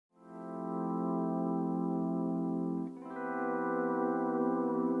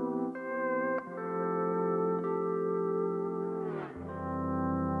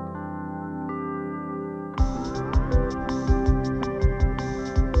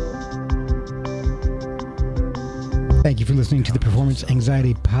Thank you for listening to the Performance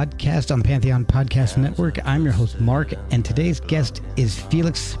Anxiety Podcast on the Pantheon Podcast Network. I'm your host, Mark, and today's guest is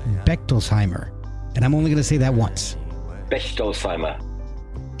Felix Bechtolsheimer. And I'm only going to say that once. Bechtolsheimer.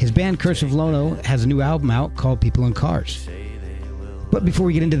 His band, Curse of Lono, has a new album out called People in Cars. But before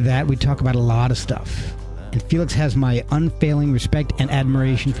we get into that, we talk about a lot of stuff. And Felix has my unfailing respect and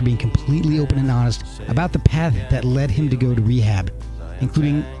admiration for being completely open and honest about the path that led him to go to rehab,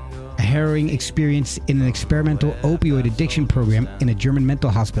 including a harrowing experience in an experimental opioid addiction program in a German mental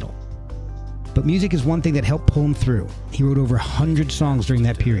hospital. But music is one thing that helped pull him through. He wrote over 100 songs during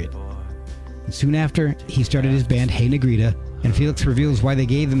that period. And soon after, he started his band, Hey Negrita, and Felix reveals why they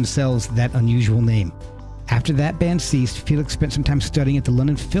gave themselves that unusual name. After that band ceased, Felix spent some time studying at the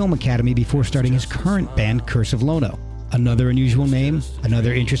London Film Academy before starting his current band, Curse of Lono. Another unusual name,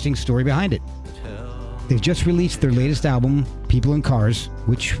 another interesting story behind it. They've just released their latest album, People in Cars,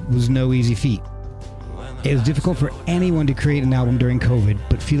 which was no easy feat. It was difficult for anyone to create an album during COVID,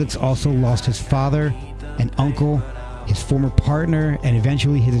 but Felix also lost his father, an uncle, his former partner, and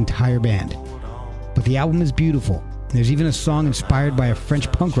eventually his entire band. But the album is beautiful, and there's even a song inspired by a French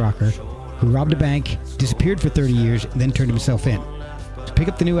punk rocker who robbed a bank, disappeared for 30 years, and then turned himself in. So pick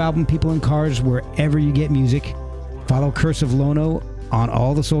up the new album, People in Cars, wherever you get music. Follow Curse of Lono on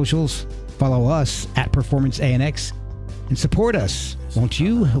all the socials. Follow us at Performance ANX and support us, won't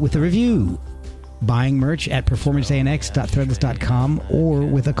you, with a review. Buying merch at performanceanx.threadless.com or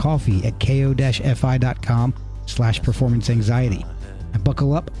with a coffee at ko-fi.com/performanceanxiety. And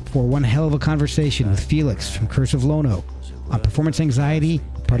buckle up for one hell of a conversation with Felix from Curse of Lono on Performance Anxiety,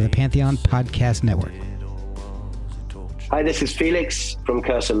 part of the Pantheon Podcast Network. Hi, this is Felix from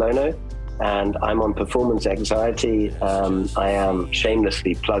Curse of Lono, and I'm on Performance Anxiety. I am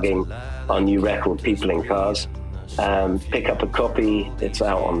shamelessly plugging our new record, People in Cars. Pick up a copy. It's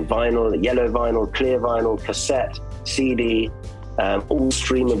out on vinyl, yellow vinyl, clear vinyl, cassette, CD, all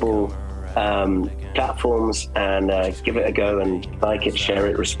streamable platforms, and give it a go and like it, share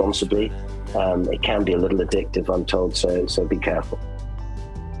it responsibly. It can be a little addictive, I'm told, so be careful.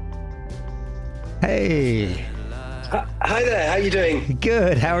 Hey. Hi there, how are you doing?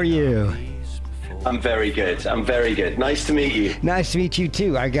 Good, how are you? I'm very good. Nice to meet you. Nice to meet you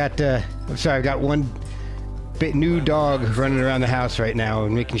too. I've got one new dog running around the house right now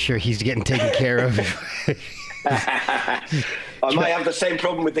and making sure he's getting taken care of. I might have the same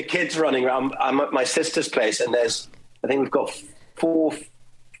problem with the kids running around. I'm at my sister's place, and I think we've got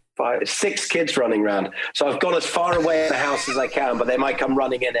 6 kids running around. So I've gone as far away from the house as I can, but they might come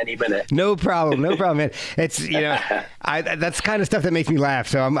running in any minute. No problem, man. It's that's the kind of stuff that makes me laugh.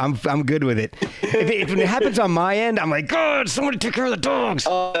 So I'm good with it. If it happens on my end, I'm like, God, someone to take care of the dogs.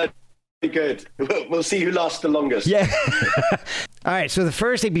 Good. We'll see who lasts the longest. Yeah. All right. So the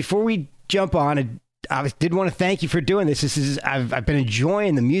first thing before we jump on, I did want to thank you for doing this. I've been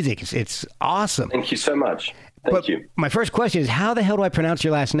enjoying the music. It's awesome. Thank you so much. Thank you. My first question is, how the hell do I pronounce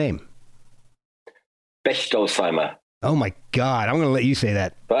your last name? Bechtolsheimer. Oh my God, I'm going to let you say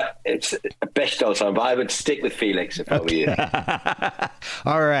that. But it's Bechtolsheimer, but I would stick with Felix if I were you.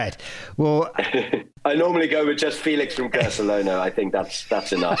 All right. Well, I normally go with just Felix from Curse of Lono. I think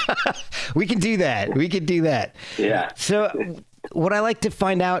that's enough. We can do that. Yeah. So what I like to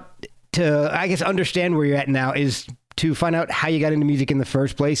find out, to, I guess, understand where you're at now, is to find out how you got into music in the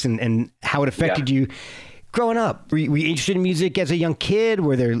first place and how it affected you growing up. Were you interested in music as a young kid?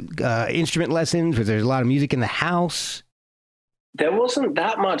 Were there instrument lessons? Was there a lot of music in the house? There wasn't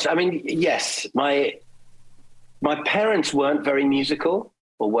that much. I mean, yes, my parents weren't very musical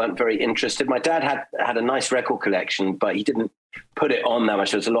or weren't very interested. My dad had a nice record collection, but he didn't put it on that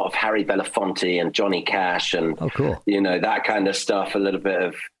much. There was a lot of Harry Belafonte and Johnny Cash and, that kind of stuff, a little bit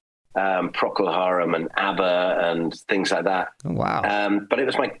of Procol Harum and ABBA and things like that. Oh, wow. But it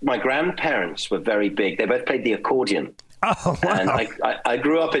was my grandparents were very big. They both played the accordion. Oh, wow. And I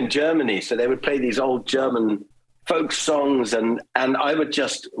grew up in Germany, so they would play these old German folk songs, and I would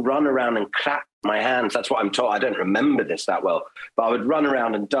just run around and clap my hands. That's what I'm told. I don't remember this that well, but I would run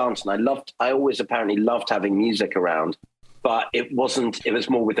around and dance, and I always apparently loved having music around, but it was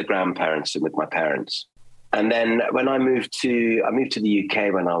more with the grandparents than with my parents. And then when I moved to the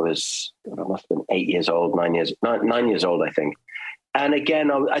UK when I must have been 9 years old, I think. And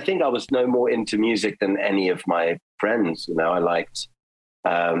again, I think I was no more into music than any of my friends. I liked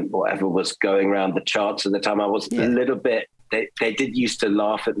whatever was going around the charts at the time. I was a little bit, they did used to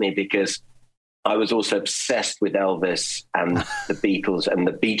laugh at me because I was also obsessed with Elvis and the Beatles and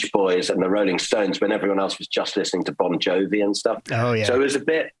the Beach Boys and the Rolling Stones when everyone else was just listening to Bon Jovi and stuff. Oh, yeah. So it was a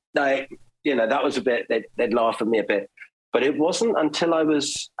bit like, that was a bit, they'd laugh at me a bit. But it wasn't until I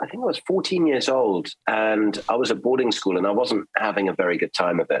think I was 14 years old, and I was at boarding school, and I wasn't having a very good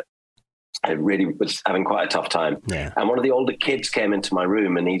time of it. I really was having quite a tough time. Yeah. And one of the older kids came into my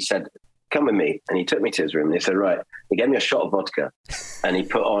room and he said, come with me. And he took me to his room and he said, right, he gave me a shot of vodka and he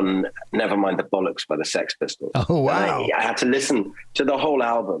put on Nevermind the Bollocks by the Sex Pistols. Oh, wow. I had to listen to the whole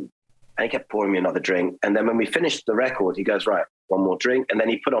album, and he kept pouring me another drink. And then when we finished the record, he goes, right, one more drink. And then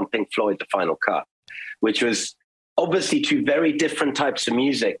he put on Pink Floyd, The Final Cut, which was obviously two very different types of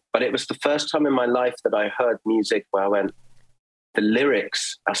music. But it was the first time in my life that I heard music where I went, the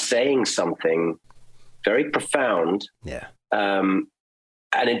lyrics are saying something very profound. Yeah.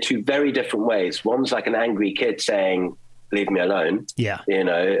 And in two very different ways. One's like an angry kid saying, leave me alone. Yeah. You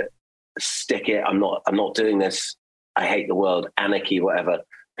know, stick it. I'm not doing this. I hate the world, anarchy, whatever.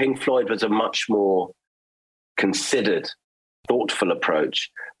 Pink Floyd was a much more considered, thoughtful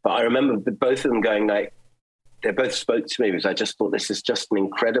approach. But I remember both of them going like, they both spoke to me because I just thought this is just an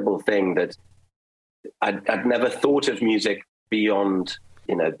incredible thing that I'd never thought of music beyond,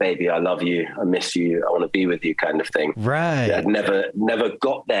 you know, baby, I love you, I miss you, I want to be with you kind of thing. Right. I'd never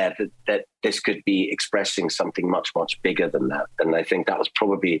got there that this could be expressing something much, much bigger than that. And I think that was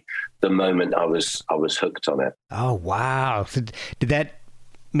probably the moment I was hooked on it. Oh, wow. So did that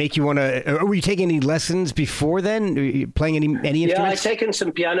make you want to, were you taking any lessons before then? Were you playing any instruments? Yeah, I'd taken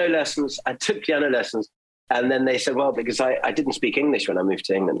some piano lessons. I took piano lessons. And then they said, well, because I didn't speak English when I moved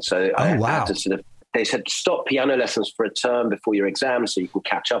to England. So I had to sort of, they said, stop piano lessons for a term before your exam so you can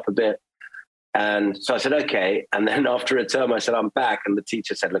catch up a bit. And so I said, okay. And then after a term, I said, I'm back. And the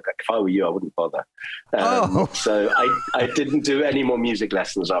teacher said, look, if I were you, I wouldn't bother. So I didn't do any more music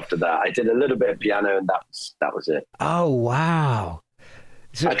lessons after that. I did a little bit of piano and that was it. Oh, wow.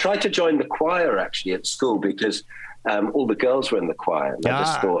 So I tried to join the choir actually at school because all the girls were in the choir. And I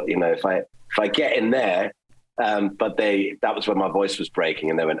just thought, you know, if I get in there, but that was when my voice was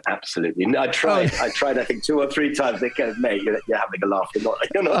breaking and they went, absolutely. No, I tried, I think 2 or 3 times. They go, mate, you're having a laugh.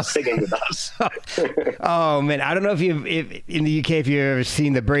 You're not singing with us. Oh man. I don't know if in the UK, if you've ever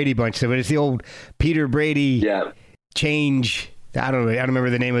seen the Brady Bunch, but it's the old Peter Brady change. I don't remember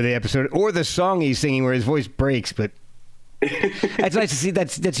the name of the episode or the song he's singing where his voice breaks, but it's nice to see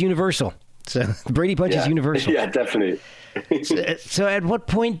that's universal. So the Brady Bunch is universal. Yeah, definitely. So at what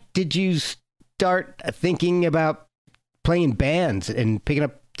point did you start thinking about playing in bands and picking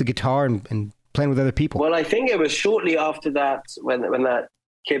up the guitar and playing with other people? Well, I think it was shortly after that when that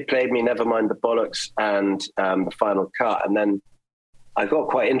kid played me Nevermind the Bollocks and The Final Cut. And then I got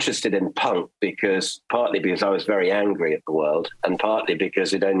quite interested in punk partly because I was very angry at the world and partly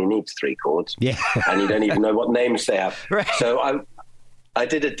because it only needs 3 chords. Yeah. And you don't even know what names they have. Right. So I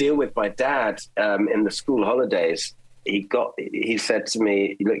did a deal with my dad in the school holidays. He said to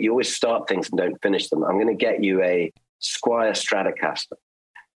me, look, you always start things and don't finish them. I'm going to get you a Squier Stratocaster.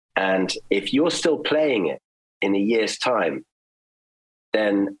 And if you're still playing it in a year's time,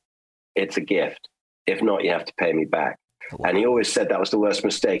 then it's a gift. If not, you have to pay me back. Wow. And he always said that was the worst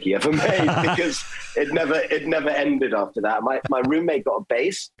mistake he ever made because it never ended after that. My roommate got a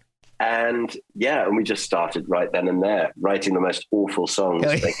bass. And we just started right then and there, writing the most awful songs,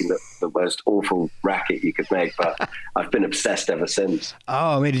 making the most awful racket you could make. But I've been obsessed ever since.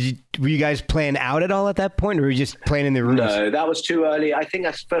 Oh, man, were you guys playing out at all at that point, or were you just playing in the rooms? No, that was too early. I think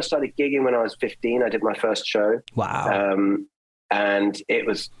I first started gigging when I was 15. I did my first show. Wow. And it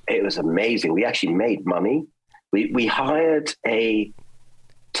was amazing. We actually made money. We hired a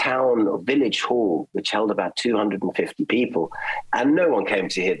town or village hall which held about 250 people, and no one came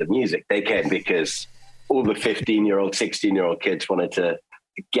to hear the music. They came because all the 15-year-old 16-year-old kids wanted to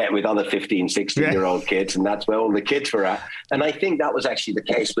get with other 15 16-year-old kids, and that's where all the kids were at. And I think that was actually the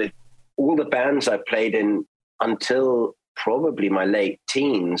case with all the bands I played in until probably my late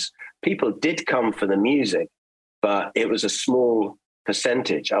teens. People did come for the music, but it was a small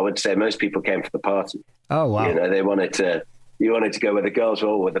percentage. I would say most people came for the party. Oh wow. You know, you wanted to go where the girls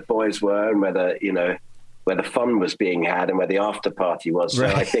were, where the boys were, and where the fun was being had and where the after party was. So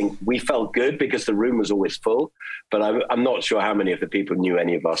I think we felt good because the room was always full, but I'm not sure how many of the people knew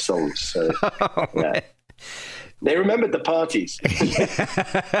any of our songs. So they remembered the parties.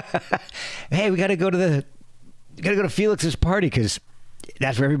 Hey, we got to go to Felix's party because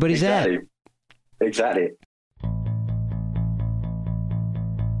that's where everybody's at. Exactly.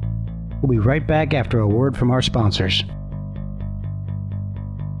 We'll be right back after a word from our sponsors.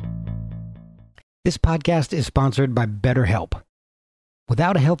 This podcast is sponsored by BetterHelp.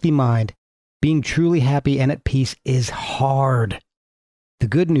 Without a healthy mind, being truly happy and at peace is hard. The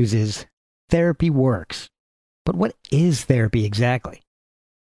good news is therapy works. But what is therapy exactly?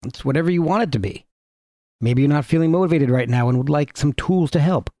 It's whatever you want it to be. Maybe you're not feeling motivated right now and would like some tools to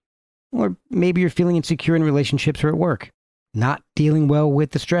help. Or maybe you're feeling insecure in relationships or at work, not dealing well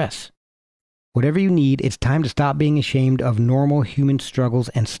with the stress. Whatever you need, it's time to stop being ashamed of normal human struggles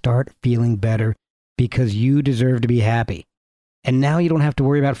and start feeling better, because you deserve to be happy. And now you don't have to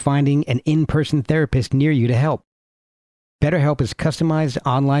worry about finding an in-person therapist near you to help. BetterHelp is customized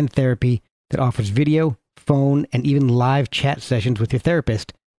online therapy that offers video, phone, and even live chat sessions with your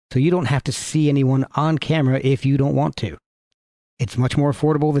therapist, so you don't have to see anyone on camera if you don't want to. It's much more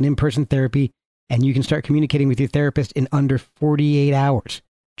affordable than in-person therapy, and you can start communicating with your therapist in under 48 hours.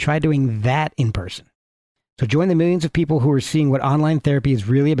 Try doing that in person. So join the millions of people who are seeing what online therapy is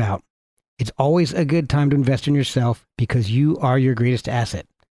really about. It's always a good time to invest in yourself, because you are your greatest asset.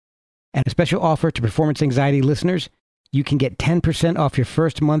 And a special offer to Performance Anxiety listeners: you can get 10% off your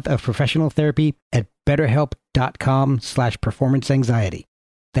first month of professional therapy at betterhelp.com/performanceanxiety.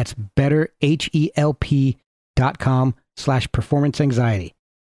 That's betterhelp.com/performanceanxiety.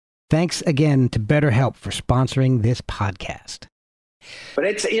 Thanks again to BetterHelp for sponsoring this podcast. But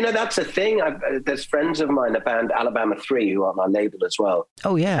it's, that's a thing. There's friends of mine, a band, Alabama 3, who are on my label as well.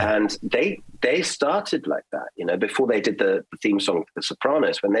 Oh, yeah. And they started like that, before they did the theme song for The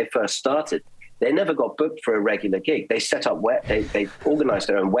Sopranos. When they first started, they never got booked for a regular gig. They set up, they organized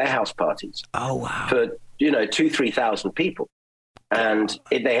their own warehouse parties. Oh, wow. For, 2,000-3,000 people. And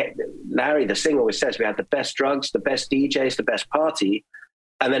Larry, the singer, always says we had the best drugs, the best DJs, the best party.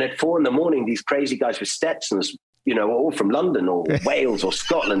 And then at 4 a.m, these crazy guys with Stetsons, all from London or Wales or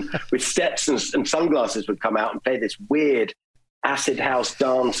Scotland, with Stetsons and sunglasses would come out and play this weird acid house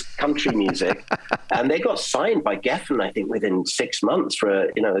dance country music. And they got signed by Geffen, I think, within 6 months for,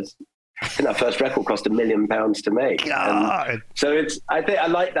 I think our first record cost £1 million to make. So I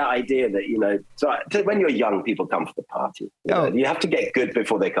like that idea that, so when you're young, people come for the party. You have to get good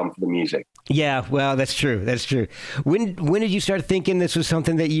before they come for the music. Yeah, well, that's true. That's true. When did you start thinking this was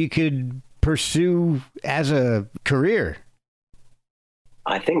something that you could pursue as a career?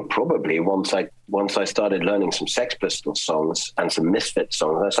 I think probably once I started learning some Sex Pistols songs and some Misfits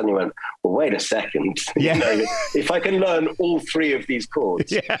songs, I suddenly went, well, wait a second. Yeah. If I can learn all 3 of these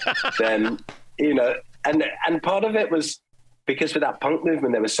chords, then, and part of it was because with that punk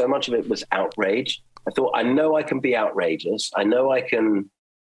movement, there was so much of it was outrage. I thought, I know I can be outrageous. I know I can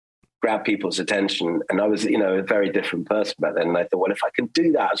grab people's attention. And I was, a very different person back then. And I thought, well, if I can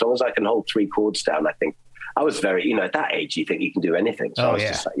do that, as long as I can hold 3 chords down, I think I was very, at that age, you think you can do anything. So I was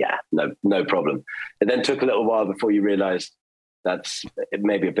just like, no problem. It then took a little while before you realized that's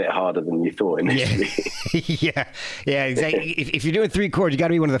maybe a bit harder than you thought initially. Yeah, exactly. If you're doing 3 chords, you got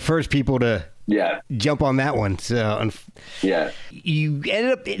to be one of the first people to jump on that one. So you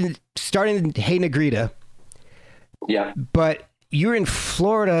ended up starting Hey Negrita. Yeah. But you're in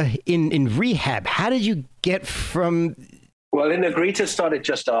Florida in rehab. How did you get from... Well, Negrita started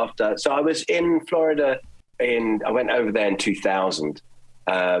just after. So I was in Florida I went over there in 2000.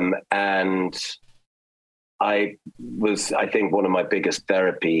 And I think one of my biggest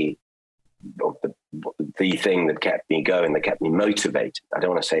therapy, the thing that kept me going, that kept me motivated. I don't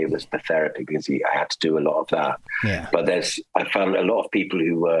want to say it was the therapy, because I had to do a lot of that. Yeah. But I found a lot of people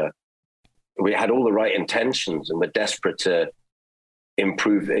who we had all the right intentions and were desperate to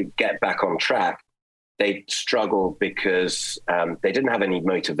improve, get back on track. They struggled because they didn't have any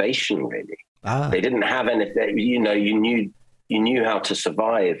motivation, really. They didn't have anything. You knew how to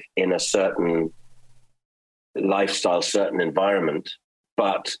survive in a certain lifestyle, certain environment,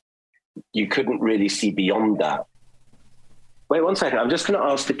 but you couldn't really see beyond that. Wait 1 second. I'm just going to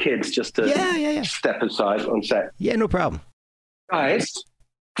ask the kids just to step aside 1 sec. Yeah, no problem. Guys,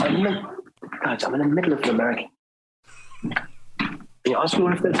 I'm in the middle of America. Can you ask me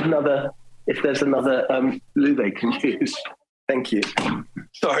if there's another loo they can use? Thank you.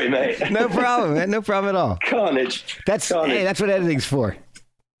 Sorry, mate. No problem, man. No problem at all. Carnage. Hey, that's what editing's for.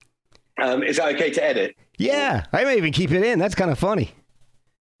 Is that okay to edit? Yeah, I may even keep it in. That's kind of funny.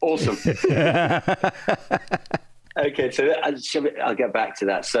 Awesome. Okay, so I'll get back to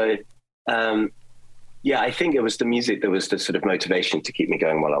that. So, I think it was the music that was the sort of motivation to keep me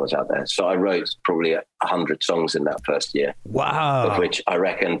going while I was out there. So I wrote probably 100 songs in that first year. Wow. Of which I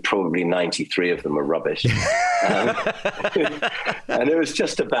reckon probably 93 of them were rubbish. And it was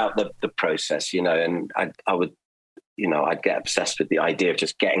just about the process, and I would, I'd get obsessed with the idea of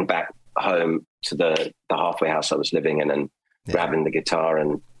just getting back home to the halfway house I was living in and grabbing the guitar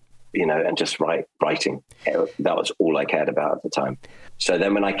and just writing. That was all I cared about at the time. So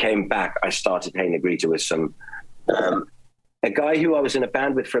then when I came back, I started Hey Negrita with some a guy who I was in a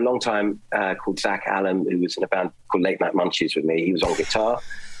band with for a long time called Zach Allen, who was in a band called Late Night Munchies with me. He was on guitar.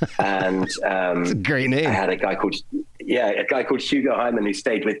 And That's a great name. I had a guy called Hugo Hyman who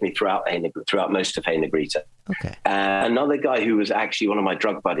stayed with me throughout most of Hey Negrita. Okay. Another guy who was actually one of my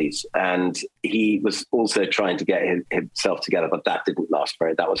drug buddies, and he was also trying to get himself together, but that didn't last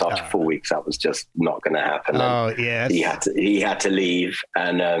very. That was after 4 weeks. That was just not going to happen. Oh, yes. He had to leave,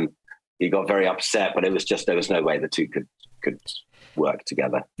 and he got very upset. But it was just there was no way the two could work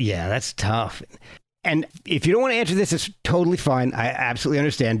together. Yeah, that's tough. And if you don't want to answer this, it's totally fine. I absolutely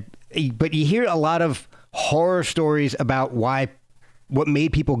understand. But you hear a lot of horror stories about what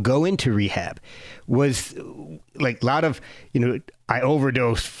made people go into rehab was like a lot of, I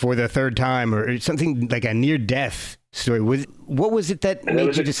overdosed for the third time or something like a near death story. What was it that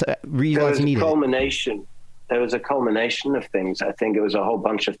made you just realize you needed it? There was a culmination of things. I think it was a whole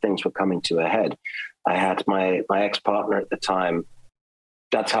bunch of things were coming to a head. I had my ex-partner at the time.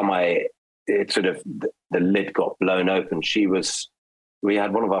 That's how the lid got blown open. We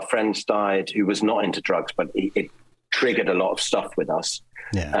had one of our friends died who was not into drugs, but it triggered a lot of stuff with us.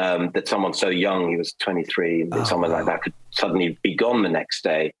 Yeah. That someone so young, he was 23, someone like that could suddenly be gone the next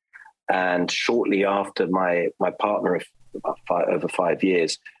day. And shortly after my partner of over 5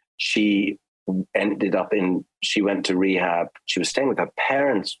 years, she went to rehab. She was staying with her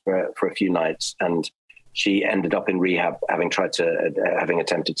parents for a few nights, and she ended up in rehab having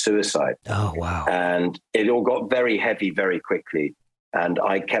attempted suicide. Oh, wow. And it all got very heavy very quickly. And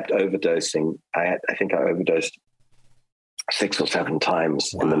I kept overdosing. I think I overdosed 6 or 7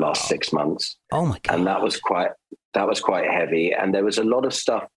 times in the last 6 months. Oh my God. And that was quite heavy. And there was a lot of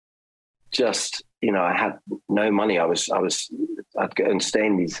stuff. Just, I had no money. I'd go and stay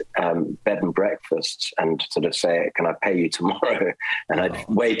in these bed and breakfasts and sort of say, can I pay you tomorrow? And I'd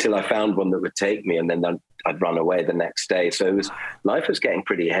wait till I found one that would take me, and then I'd run away the next day. So life was getting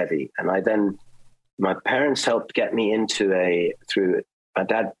pretty heavy. And my parents helped get me through my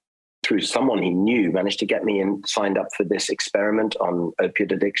dad, through someone he knew, managed to get me signed up for this experiment on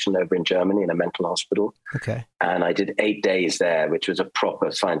opioid addiction over in Germany in a mental hospital. Okay. And I did 8 days there, which was a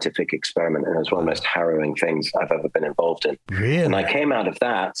proper scientific experiment. And it was one of the most harrowing things I've ever been involved in. Really? And I came out of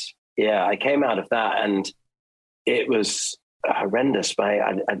that. Yeah, and it was horrendous.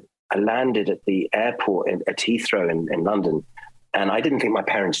 I landed at the airport at Heathrow in London, and I didn't think my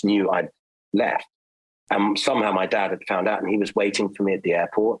parents knew I'd left. And somehow my dad had found out, and he was waiting for me at the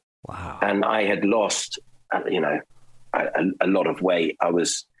airport. Wow. And I had lost, a lot of weight. I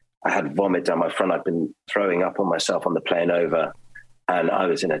had vomit down my front. I'd been throwing up on myself on the plane over, and I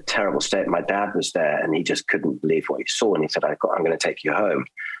was in a terrible state. My dad was there, and he just couldn't believe what he saw. And he said, I'm going to take you home.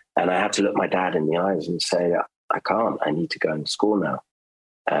 And I had to look my dad in the eyes and say, I can't. I need to go to school now.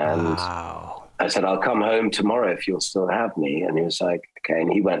 And I said, I'll come home tomorrow if you'll still have me. And he was like, okay.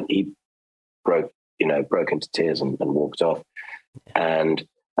 And he broke into tears and walked off. And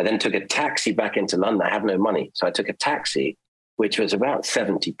I then took a taxi back into London. I had no money. So I took a taxi, which was about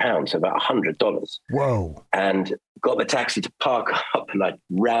 £70, so about $100. Whoa. And got the taxi to park up, and I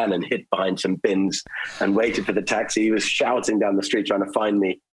ran and hid behind some bins and waited for the taxi. He was shouting down the street trying to find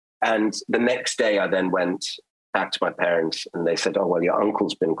me. And the next day I then went back to my parents, and they said, oh, well, your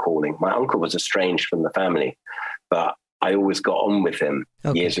uncle's been calling. My uncle was estranged from the family, but I always got on with him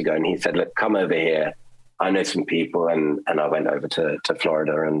years ago. And he said, look, come over here. I know some people. And I went over to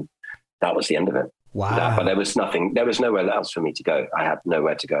Florida, and that was the end of it. Wow. But there was nowhere else for me to go. I had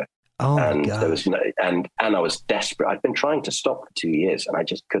nowhere to go. Oh, and my God. There was and I was desperate. I'd been trying to stop for 2 years, and I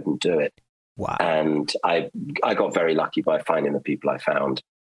just couldn't do it. Wow. And I got very lucky by finding the people I found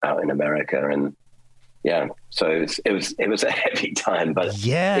out in America. And yeah, so it was a heavy time, but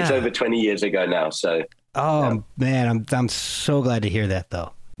it's over 20 years ago now. So, man, I'm so glad to hear that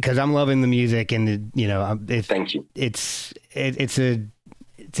though, because I'm loving the music, and thank you. It's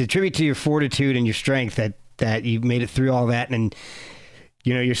a tribute to your fortitude and your strength that you made it through all that, and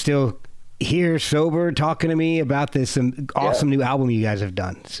you're still here sober talking to me about this awesome new album you guys have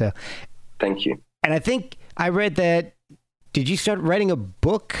done. So, thank you. And I think I read that. Did you start writing a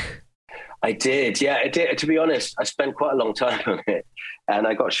book? I did. Yeah, I did. To be honest, I spent quite a long time on it, and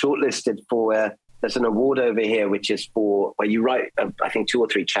I got shortlisted for. There's an award over here, which is for where you write, I think, 2 or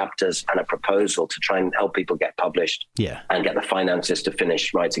 3 chapters and a proposal to try and help people get published and get the finances to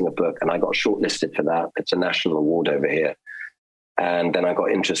finish writing a book. And I got shortlisted for that. It's a national award over here. And then I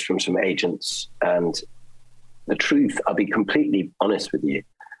got interest from some agents. And the truth, I'll be completely honest with you,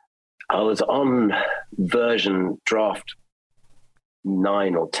 I was on draft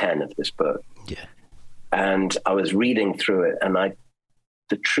 9 or 10 of this book. Yeah. And I was reading through it, and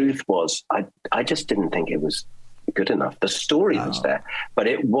the truth was, I just didn't think it was good enough. The story was there, but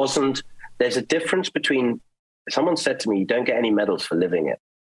it wasn't. There's a difference between, someone said to me, you don't get any medals for living it.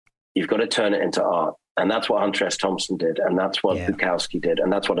 You've got to turn it into art. And that's what Hunter S. Thompson did. And that's what Bukowski did.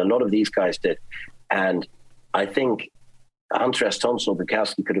 And that's what a lot of these guys did. And I think Hunter S. Thompson or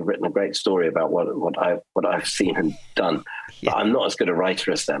Bukowski could have written a great story about what I've seen and done. But I'm not as good a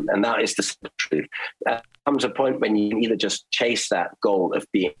writer as them. And that is the truth. There comes a point when you either just chase that goal of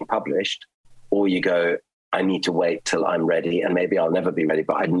being published, or you go, I need to wait till I'm ready, and maybe I'll never be ready,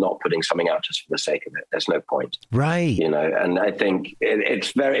 but I'm not putting something out just for the sake of it. There's no point. Right. You know, and I think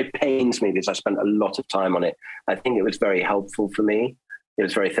it pains me because I spent a lot of time on it. I think it was very helpful for me. It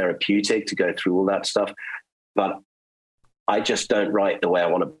was very therapeutic to go through all that stuff, but I just don't write the way I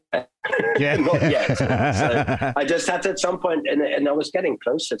want to. Yeah. Not yet. So I just had to, at some point, and I was getting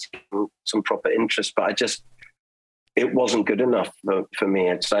closer to some proper interest, but it wasn't good enough for me.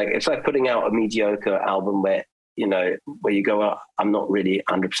 It's like putting out a mediocre album where you go, oh, I'm not really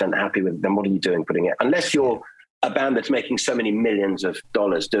 100% happy with it. Then what are you doing putting it? Unless you're a band that's making so many millions of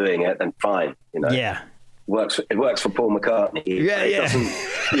dollars doing it, then fine. Yeah. It works for Paul McCartney. Yeah, it doesn't,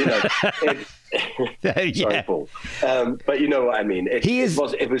 sorry, Paul. But you know what I mean.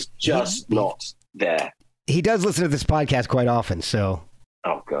 It was just not there. He does listen to this podcast quite often, so.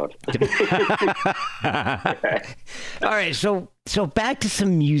 Oh God. All right, so back to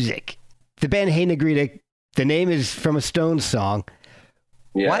some music. The band Hey Negrita, the name is from a Stones song.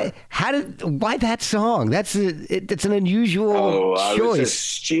 Yeah. Why that song? That's an unusual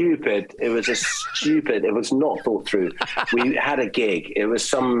choice. It was not thought through. We had a gig. It was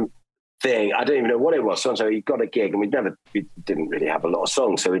some thing. I don't even know what it was. So we got a gig, and we didn't really have a lot of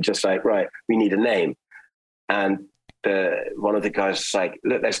songs. So we're just like, right, we need a name. And one of the guys was like,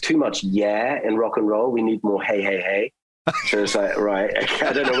 look, there's too much in rock and roll. We need more hey, hey, hey. So it's like, right,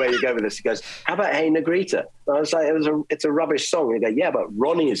 I don't know where you go with this. He goes, how about Hey Negrita? I was like, it's a rubbish song. And he goes, yeah, but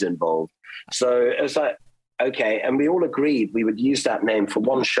Ronnie is involved. So it was like, okay. And we all agreed we would use that name for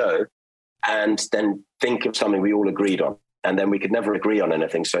one show and then think of something we all agreed on. And then we could never agree on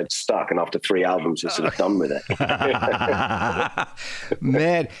anything. So it stuck. And after 3 albums, we're sort of done with it.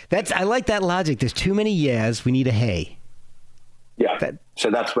 Man, I like that logic. There's too many yeahs. We need a hey. Yeah. So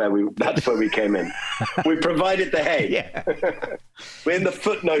that's where we came in. We provided the hey. Yeah. We're in the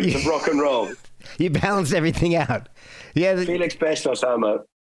footnotes of rock and roll. You balanced everything out. Yeah. Felix Bechtolsheimer,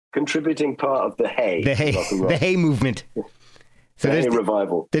 contributing part of the hey. The hey movement. So the hey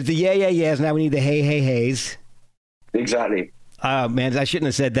revival. There's the yeahs. Now we need the hey, hey, heys. Exactly. Oh, man, I shouldn't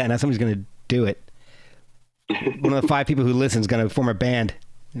have said that. Now somebody's going to do it. One of the 5 people who listen is going to form a band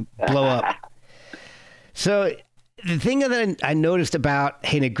and blow up. So the thing that I noticed about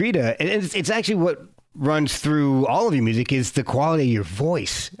Hey Negrita, and it's actually what runs through all of your music, is the quality of your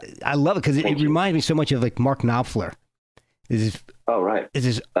voice. I love it because it reminds me so much of like Mark Knopfler. Oh, right.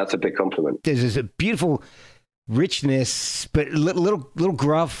 That's a big compliment. There's this beautiful richness, but little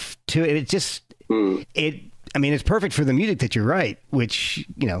gruff to it. It just, I mean, it's perfect for the music that you write, which,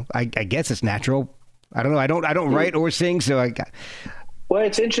 I guess it's natural. I don't know. I don't write or sing, so Well,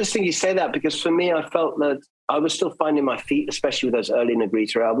 it's interesting you say that, because for me, I felt that I was still finding my feet, especially with those early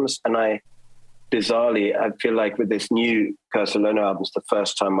Negrita albums. And bizarrely, I feel like with this new Curse of Lono album, it's the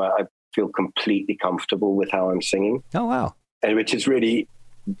first time I feel completely comfortable with how I'm singing. Oh, wow. And which is really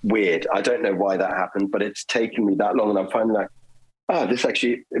weird. I don't know why that happened, but it's taken me that long. And I'm finding like, this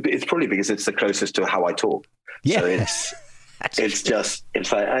actually, it's probably because it's the closest to how I talk. Yeah. So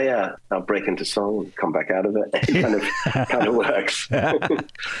it's like, oh yeah, I'll break into song and come back out of it. It kind of works.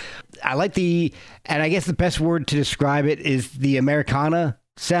 I like and I guess the best word to describe it is the Americana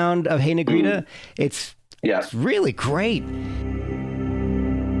sound of Hey Negrita. It's really great.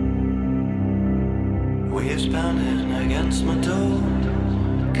 Waves pounding against my door,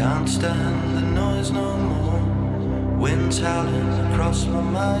 can't stand the noise no more. Winds howling across my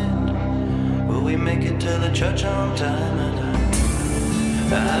mind. Will we make it to the church on time? And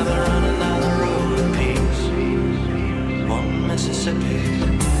I have a running down the road of peace, one Mississippi.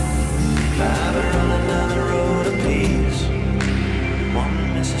 I have a running down the road of peace,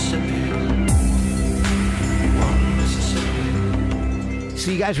 one Mississippi, one Mississippi.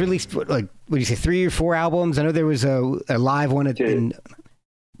 So you guys released, what do you say, 3 or 4 albums? I know there was a live one.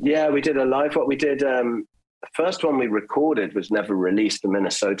 Yeah, we did a live one. We did, the first one we recorded was never released. The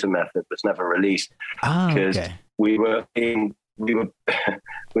Minnesota Method was never released because we were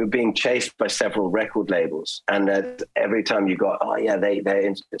being chased by several record labels, and every time you got, they're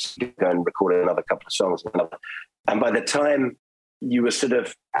interested, go and record another couple of songs, and by the time you were sort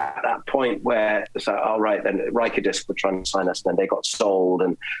of at that point where it's like, all right, then Disc were trying to sign us, and then they got sold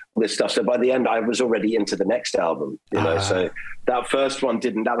and all this stuff. So by the end, I was already into the next album, So that first one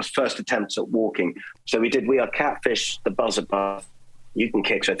that was first attempts at Walking. So we did We Are Catfish, The Buzz Above, You Can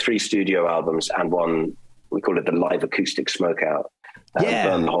Kick, so 3 studio albums and one, we call it the live acoustic Smokeout.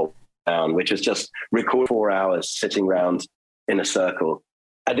 Burn the Whole Down, which was just record 4 hours sitting around in a circle.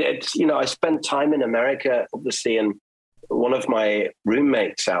 And it's, I spent time in America, obviously, and one of my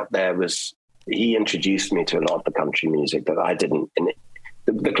roommates out there he introduced me to a lot of the country music that I didn't. And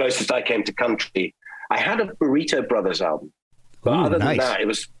the closest I came to country, I had a Burrito Brothers album, but other than that,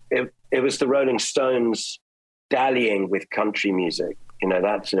 it was the Rolling Stones dallying with country music.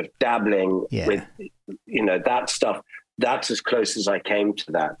 That sort of dabbling with, that stuff. That's as close as I came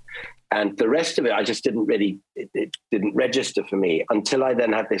to that. And the rest of it, I just didn't really, it didn't register for me until I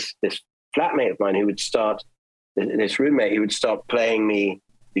then had this flatmate of mine who would start, this roommate, he would start playing me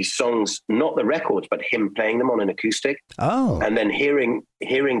these songs, not the records, but him playing them on an acoustic. Oh. And then hearing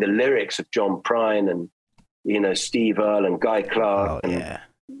the lyrics of John Prine and, Steve Earle and Guy Clark. Oh, yeah.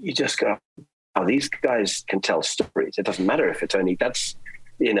 You just go, oh, these guys can tell stories. It doesn't matter if it's only,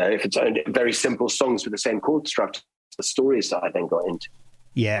 if it's only very simple songs with the same chord structure, the stories that I then got into.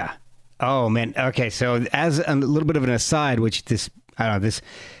 Yeah. Oh, man. Okay. So as a little bit of an aside, which this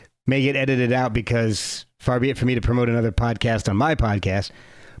may get edited out because far be it for me to promote another podcast on my podcast,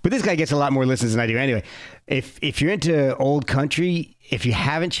 but this guy gets a lot more listens than I do anyway. If you're into old country, if you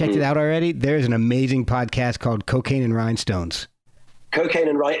haven't checked it out already, there's an amazing podcast called Cocaine and Rhinestones.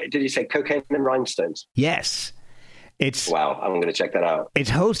 Did you say Cocaine and Rhinestones? Yes. Wow, I'm going to check that out. It's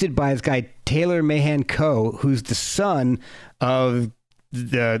hosted by this guy, Taylor Mahan Coe, who's the son of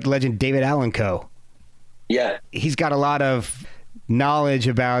the legend David Allan Coe. Yeah. He's got a lot of knowledge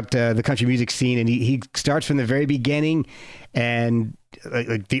about the country music scene, and he starts from the very beginning and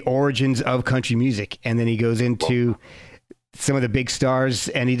like the origins of country music, and then he goes into some of the big stars,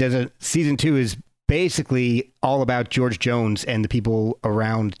 and he does season 2 is basically all about George Jones and the people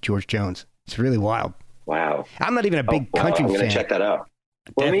around George Jones. It's really wild. Wow. I'm not even a big country fan. I'm going to check that out.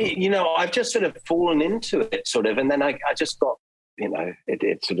 Well, I've just sort of fallen into it sort of, and then I just got,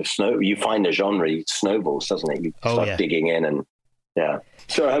 it sort of you find a genre, it snowballs, doesn't it? You start digging in and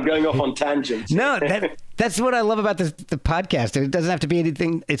Sorry, I'm going off on tangents. No, that's what I love about the podcast. It doesn't have to be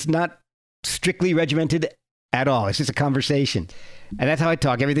anything. It's not strictly regimented at all. It's just a conversation. And that's how I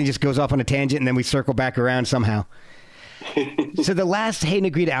talk. Everything just goes off on a tangent and then we circle back around somehow. So the last Hey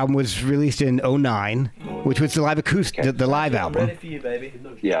Negrita album was released in 2009, which was the live acoustic, the live album. Ready for you, baby.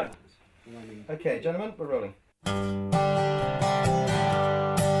 Yeah. Okay, gentlemen, we're rolling.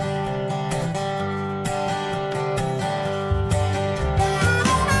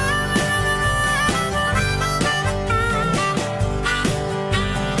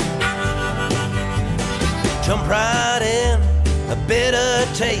 Jump right in, a bitter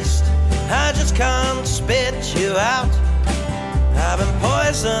taste. I just can't spit you out. I've been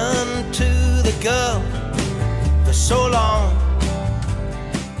poisoned to the gut for so long.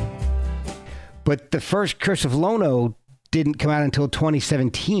 But the first Curse of Lono didn't come out until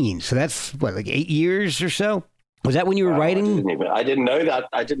 2017. So that's what, like 8 years or so? Was that when you were writing? I didn't know that.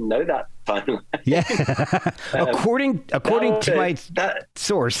 I didn't know that timeline. Yeah. according to my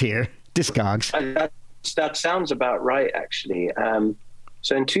source here, Discogs. That sounds about right, actually.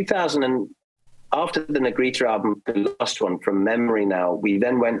 So in 2000, after the Negrita album, the last one from memory now, we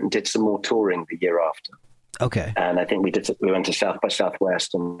then went and did some more touring the year after. Okay. And I think we went to South by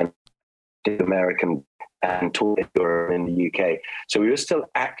Southwest and did American and toured Europe in the UK. So we were still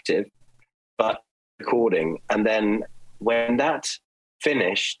active, but recording. And then when that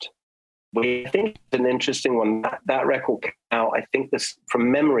finished, I think it's an interesting one. That record came out, I think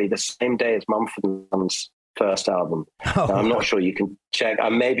from memory, the same day as Mumford & Sons' first album. Oh. Now, I'm not sure, you can check. I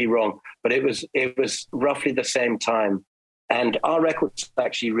may be wrong, but it was roughly the same time. And our record was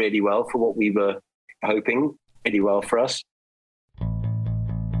actually really well for what we were hoping, really well for us.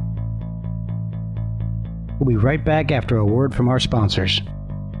 We'll be right back after a word from our sponsors.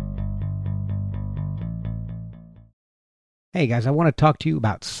 Hey guys, I want to talk to you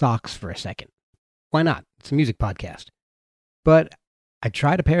about socks for a second. Why not? It's a music podcast. But I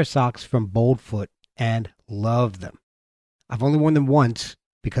tried a pair of socks from Boldfoot and loved them. I've only worn them once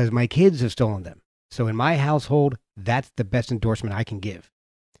because my kids have stolen them. So in my household, that's the best endorsement I can give.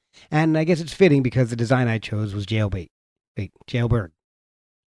 And I guess it's fitting because the design I chose was Jailbird. The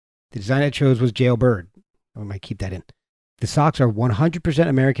design I chose was Jailbird. I might keep that in. The socks are 100%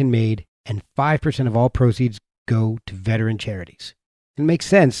 American made and 5% of all proceeds go to veteran charities. It makes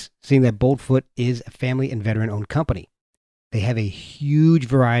sense, seeing that Boldfoot is a family and veteran-owned company. They have a huge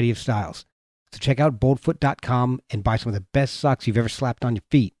variety of styles. So check out boldfoot.com and buy some of the best socks you've ever slapped on your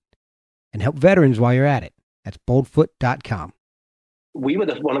feet. And help veterans while you're at it. That's boldfoot.com. We were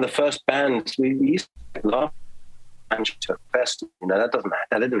one of the first bands. We used to love to a festival. That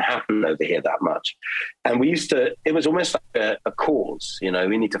didn't happen over here that much. And we used to, it was almost like a cause,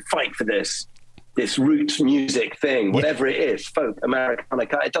 we need to fight for this roots music thing, whatever it is, folk,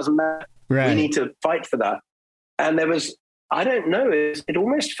 Americana, it doesn't matter. Right. We need to fight for that. And there was, I don't know, it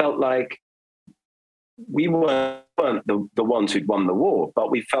almost felt like we weren't the ones who'd won the war, but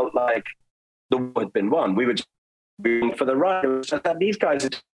we felt like the war had been won. We were just rooting for the right. So that these guys,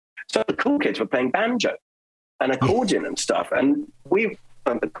 so the cool kids were playing banjo and accordion and stuff, and we were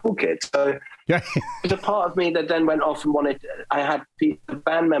the cool kids. So there's a part of me that then went off and I had the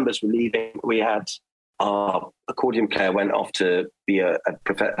band members were leaving. We had our accordion player went off to be a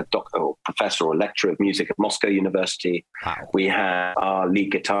professor or lecturer of music at Moscow University. Wow. We had our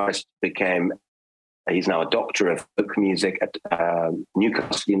lead guitarist he's now a doctor of folk music at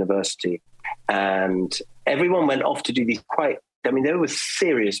Newcastle University. And everyone went off to do these they were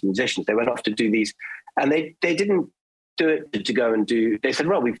serious musicians. They went off to do these, and they didn't do it to go and do, they said,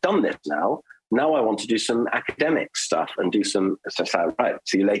 well, we've done this now. Now I want to do some academic stuff and do some, so right,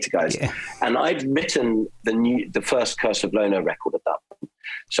 see you later, guys. Yeah. And I'd written the first Curse of Lono record at that point.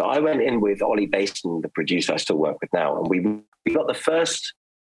 So I went in with Ollie Basin, the producer I still work with now, and we got the first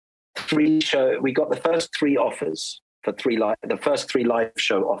three offers for the first three live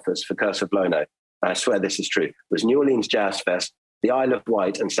show offers for Curse of Lono. And I swear this is true. It was New Orleans Jazz Fest, the Isle of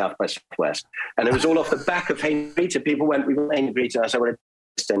Wight, and South by Southwest. And it was all off the back of Hey Negrita. People went, we want Hey Negrita. And I said, well, I don't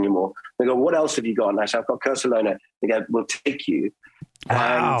exist anymore. They go, what else have you got? And I said, I've got Curse of Lono. They go, we'll take you.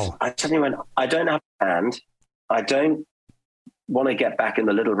 Wow. And I suddenly went, I don't have a band. I don't want to get back in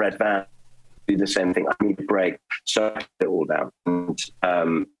the little red van, do the same thing. I need a break. So I put it all down. And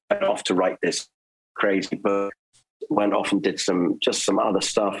went off to write this crazy book. Went off and did some other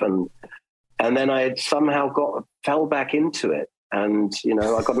stuff. And then I had somehow fell back into it. And,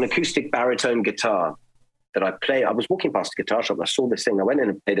 I got an acoustic baritone guitar that I play. I was walking past a guitar shop and I saw this thing. I went in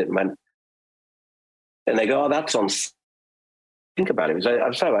and played it and they go, oh, that's on. Think about it.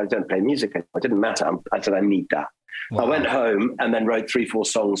 I'm sorry, I don't play music. It didn't matter. I said, I need that. Wow. I went home and then wrote 3-4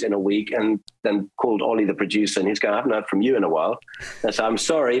 songs in a week and then called Ollie, the producer, and he's going, I haven't heard from you in a while. And I said, I'm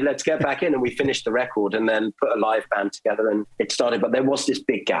sorry, let's get back in. And we finished the record and then put a live band together and it started. But there was this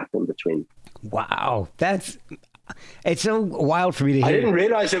big gap in between. Wow. It's so wild for me to hear. I didn't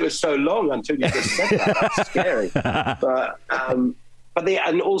realize it was so long until you just said that. That's scary.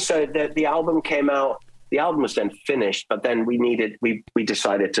 And also the album came out. The album was then finished, but then we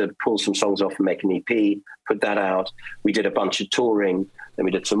decided to pull some songs off and make an EP, put that out. We did a bunch of touring, then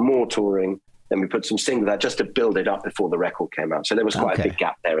we did some more touring, then we put some singles out just to build it up before the record came out. So there was quite a big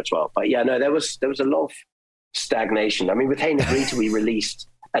gap there as well. But yeah, no, there was a lot of stagnation. I mean, with Hey Negrita, we released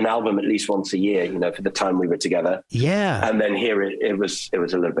an album at least once a year, for the time we were together. Yeah. And then here it was a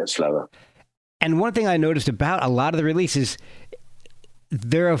little bit slower. And one thing I noticed about a lot of the releases,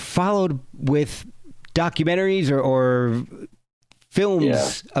 they're followed with documentaries or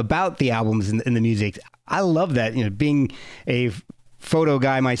films about the albums and the music. I love that. Being a photo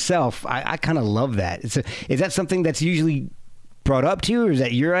guy myself, I kind of love that. Is that something that's usually brought up to you, or is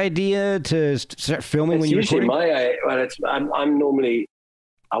that your idea to start filming when you're recording?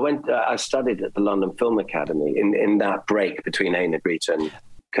 I studied at the London Film Academy in that break between Hey Negrita and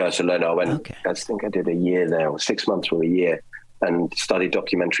Curse of Lono. I think I did a year there, or 6 months or a year, and studied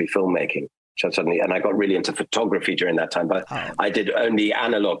documentary filmmaking. And I got really into photography during that time, but I did only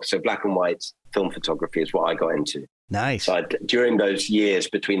analog, so black and white film photography is what I got into. Nice. So during those years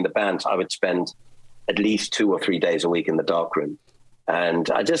between the bands, I would spend at least 2 or 3 days a week in the darkroom, and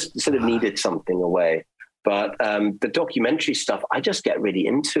I just sort of needed something away. But the documentary stuff, I just get really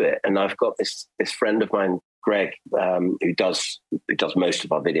into it, and I've got this friend of mine, Greg, who does most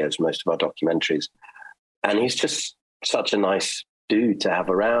of our videos, most of our documentaries, and he's just such a nice dude to have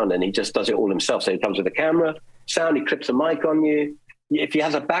around, and he just does it all himself. So he comes with a camera, sound, he clips a mic on you. If he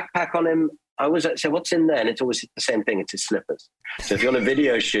has a backpack on him, I always say, what's in there? And it's always the same thing, it's his slippers. So if you're on a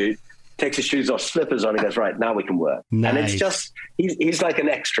video shoot, takes his shoes off, slippers on, he goes, right, now we can work. Nice. And it's just, he's like an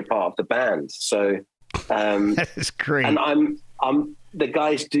extra part of the band. So that is great. And I'm the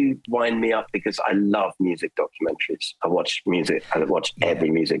guys do wind me up because I love music documentaries. I watch every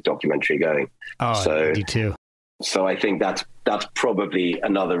music documentary going. Oh, so, I do too. So I think that's probably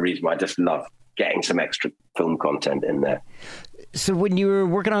another reason why I just love getting some extra film content in there. So when you were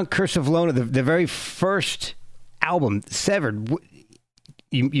working on Curse of Lono, the very first album, Severed,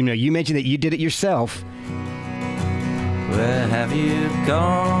 you mentioned that you did it yourself. Where have you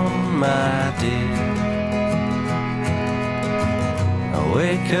gone, my dear?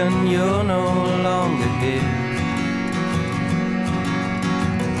 Awaken, you're no longer here.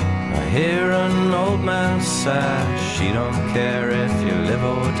 I hear an old man sigh. She don't care if you live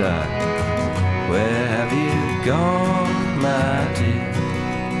or die. Where have you gone, my dear?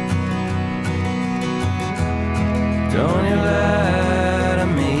 Don't you lie to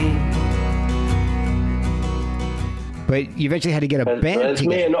me. But you eventually had to get a band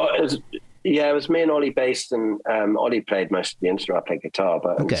together. It was me and Ollie bassed, and Ollie played most of the instrument. I played guitar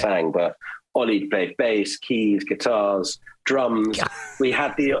and sang, but Ollie played bass, keys, guitars, drums. We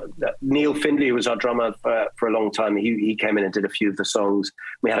had Neil Findlay, who was our drummer for a long time. He came in and did a few of the songs.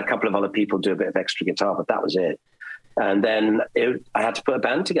 We had a couple of other people do a bit of extra guitar, but that was it. And then I had to put a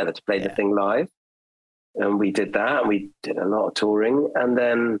band together to play the thing live. And we did that, and we did a lot of touring. And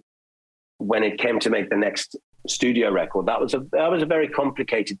then when it came to make the next studio record, that was a very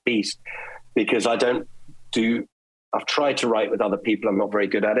complicated beast, because I've tried to write with other people. I'm not very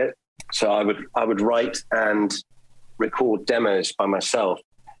good at it. So I would write and record demos by myself.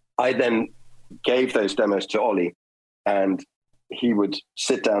 I then gave those demos to Ollie, and he would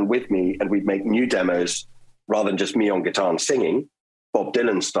sit down with me and we'd make new demos rather than just me on guitar and singing, Bob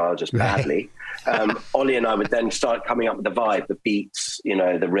Dylan style, just badly. Ollie and I would then start coming up with the vibe, the beats,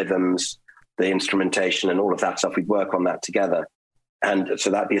 the rhythms, the instrumentation and all of that stuff. We'd work on that together. And so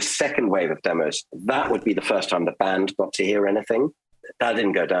that'd be a second wave of demos. That would be the first time the band got to hear anything. That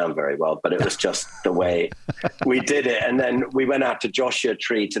didn't go down very well, but it was just the way we did it. And then we went out to Joshua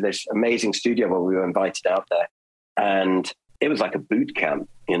Tree, to this amazing studio where we were invited out there. And it was like a boot camp.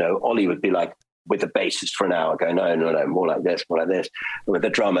 Ollie would be like with the bassist for an hour, going, no, more like this, with the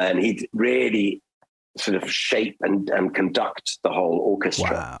drummer. And he'd really sort of shape and conduct the whole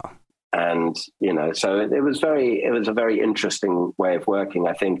orchestra. Wow. And, so it was a very interesting way of working.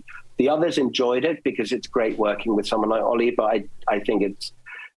 I think the others enjoyed it because it's great working with someone like Ollie, but I think it's,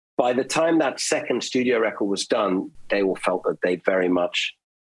 by the time that second studio record was done, they all felt that they'd very much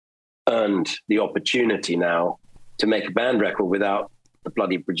earned the opportunity now to make a band record without the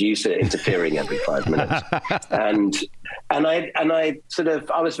bloody producer interfering every 5 minutes. And I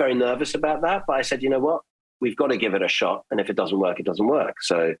was very nervous about that, but I said, you know what, we've got to give it a shot. And if it doesn't work, it doesn't work.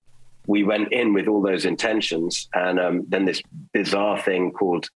 So we went in with all those intentions, and then this bizarre thing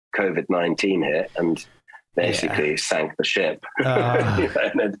called COVID-19 hit and basically sank the ship.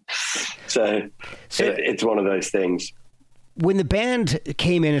 So it's one of those things. When the band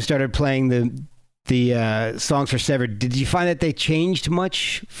came in and started playing the songs for Severed, did you find that they changed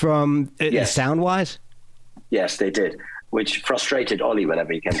much from sound-wise? Yes, they did, which frustrated Ollie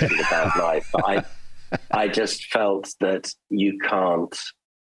whenever he came to the band live. But I just felt that you can't,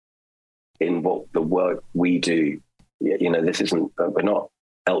 in what the work we do, this isn't, we're not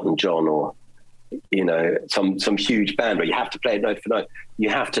Elton John or, some huge band where you have to play it note for note. You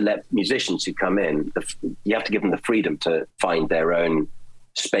have to let musicians who come in, you have to give them the freedom to find their own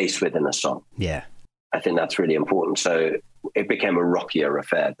space within a song. Yeah. I think that's really important. So it became a rockier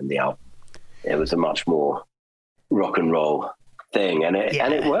affair than the album. It was a much more rock and roll thing, and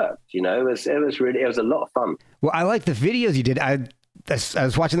it worked. It was a lot of fun. Well, I like the videos you did. I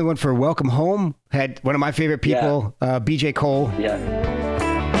was watching the one for Welcome Home. Had one of my favorite people, BJ Cole. Yeah.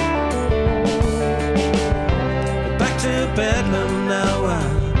 Back to Bedlam now.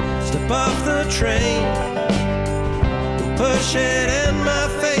 I step off the train. Push it in my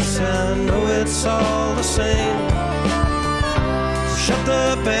face. I know it's all the same. So shut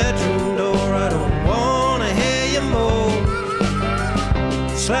the bedroom door. I don't wanna hear you moan.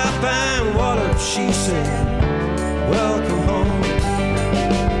 Slap and water, she said. Welcome home.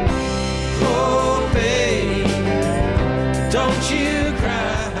 Oh, baby, don't you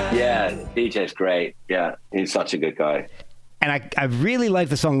cry. Yeah, DJ's great. Yeah, he's such a good guy. And I really like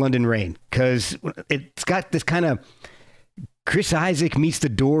the song London Rain because it's got this kind of Chris Isaak meets the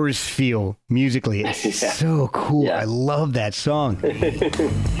Doors feel musically. It's so cool. Yeah. I love that song.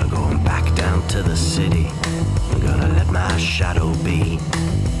 I'm going back down to the city. I'm gonna let my shadow be.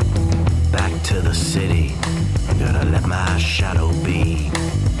 Back to the city. I'm gonna let my shadow be.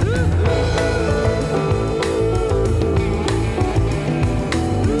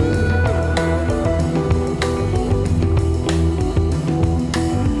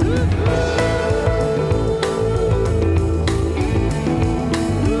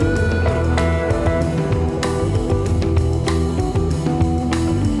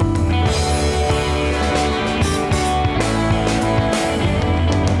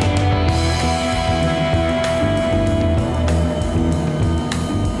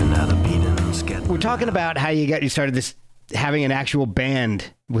 Talking about how you started this having an actual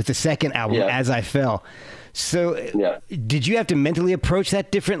band with the second album, As I Fell. So did you have to mentally approach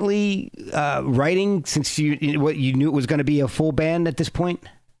that differently, writing, since you knew it was going to be a full band at this point?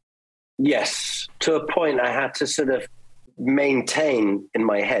 Yes. To a point, I had to sort of maintain in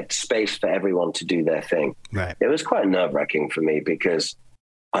my head space for everyone to do their thing. Right. It was quite nerve-wracking for me because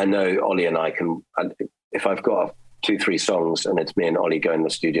I know Ollie and I can, if I've got 2-3 songs and it's me and Ollie go in the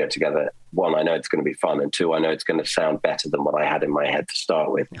studio together, one, I know it's going to be fun, and two, I know it's going to sound better than what I had in my head to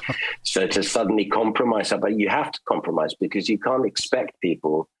start with. So to suddenly compromise, but you have to compromise because you can't expect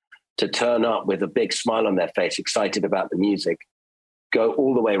people to turn up with a big smile on their face, excited about the music, go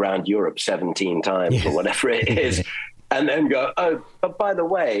all the way around Europe 17 times or whatever it is, and then go, oh, but by the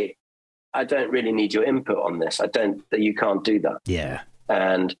way, I don't really need your input on this. You can't do that. Yeah.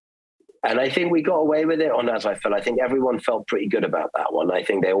 And I think we got away with it on As I Fell. I think everyone felt pretty good about that one. I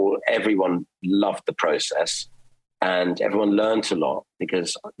think everyone loved the process, and everyone learned a lot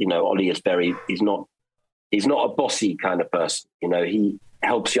because, Ollie is he's not a bossy kind of person. He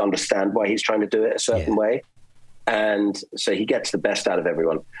helps you understand why he's trying to do it a certain way. And so he gets the best out of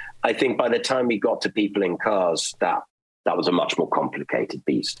everyone. I think by the time we got to People in Cars, that was a much more complicated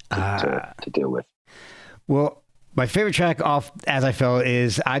beast to deal with. Well, my favorite track off As I Fell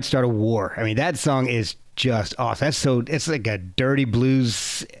is I'd Start a War. I mean, that song is just awesome. It's like a dirty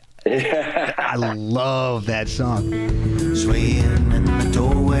blues. I love that song. Swaying in the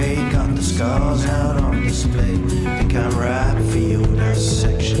doorway, got the scars out on display. Think I'm right for your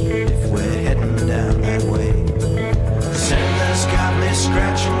dissection if we're heading down that way. The senders got me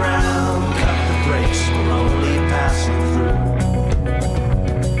scratching around, cut the brakes, we're only passing through.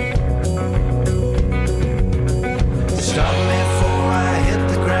 Stop me before I hit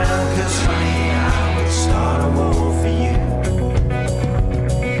the ground, 'cause honey, I would start a war for you.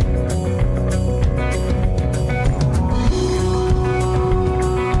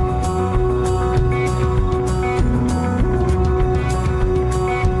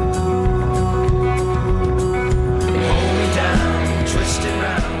 Hold me down, twist it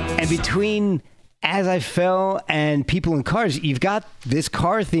round. And between As I Fell and People in Cars, you've got this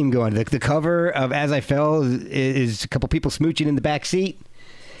car theme going. The cover of As I Fell is a couple people smooching in the back seat.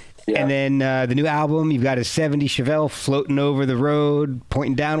 Yeah. And then the new album, you've got a 70 Chevelle floating over the road,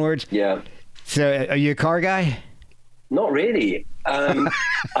 pointing downwards. Yeah. So are you a car guy? Not really. I'm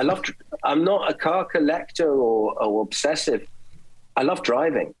not a car collector or obsessive. I love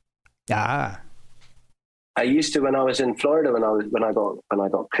driving. I used to when I was in Florida, when I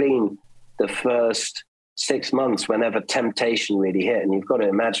got clean, the first 6 months, whenever temptation really hit, and you've got to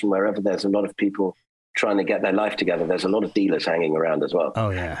imagine wherever there's a lot of people trying to get their life together, there's a lot of dealers hanging around as well. Oh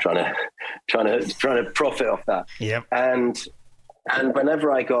yeah, trying to profit off that. Yep. And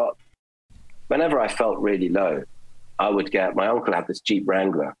whenever I felt really low, I would get, my uncle had this Jeep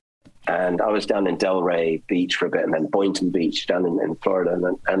Wrangler, and I was down in Delray Beach for a bit, and then Boynton Beach down in Florida,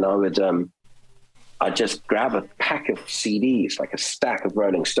 and I would I'd just grab a pack of CDs, like a stack of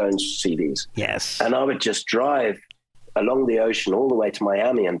Rolling Stones CDs. Yes. And I would just drive along the ocean all the way to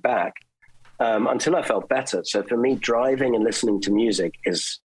Miami and back until I felt better. So for me, driving and listening to music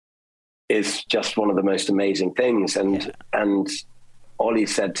is just one of the most amazing things. And Ollie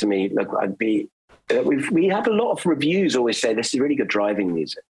said to me, look, we have a lot of reviews always say this is really good driving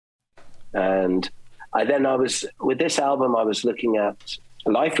music. And with this album, I was looking at,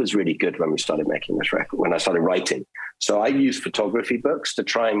 life was really good when we started making this record, when I started writing. So I used photography books to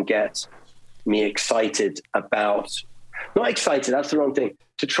try and get me excited about, not excited, that's the wrong thing,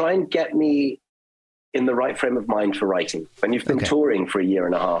 to try and get me in the right frame of mind for writing. When you've been touring for a year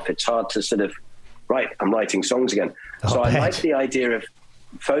and a half, it's hard to sort of, right, I'm writing songs again. So I like the idea of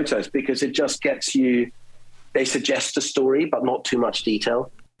photos because it just gets you, they suggest a story, but not too much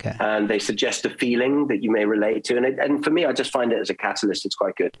detail. Okay. And they suggest a feeling that you may relate to. And for me, I just find it as a catalyst, it's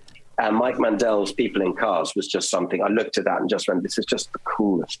quite good. And Mike Mandel's People in Cars was just something, I looked at that and just went, this is just the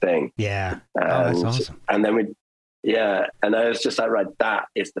coolest thing. Yeah. That's awesome. And then and I was just like, right, that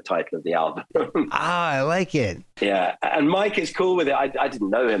is the title of the album. I like it. Yeah. And Mike is cool with it. I didn't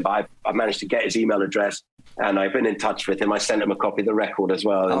know him, but I managed to get his email address and I've been in touch with him. I sent him a copy of the record as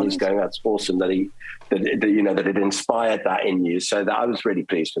well. And he's going, that's awesome that that it inspired that in you. So that I was really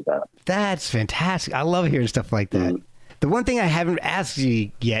pleased with that. That's fantastic. I love hearing stuff like that. The one thing I haven't asked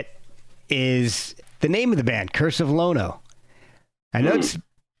you yet is the name of the band, Curse of Lono. I know it's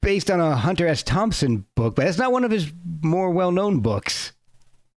based on a Hunter S. Thompson book, but it's not one of his more well-known books.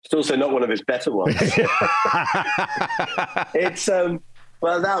 It's also not one of his better ones. It's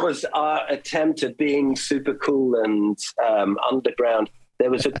well, that was our attempt at being super cool and underground. They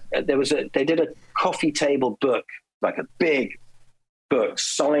did a coffee table book like a big book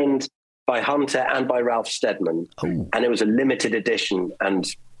signed by Hunter and by Ralph Steadman. Oh. And it was a limited edition. And,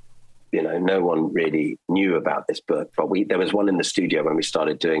 you know, no one really knew about this book, but there was one in the studio when we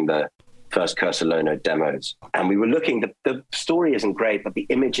started doing the first Curse of Lono demos. And we were looking, the story isn't great, but the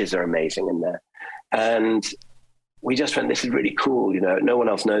images are amazing in there. And we just went, this is really cool. You know, no one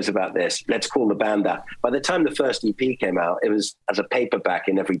else knows about this. Let's call the band that. By the time the first EP came out, it was as a paperback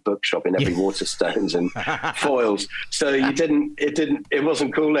in every bookshop, in every Waterstones and foils. So it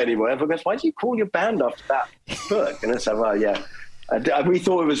wasn't cool anymore. Everyone goes, why do you call your band after that book? And I said, well, yeah. We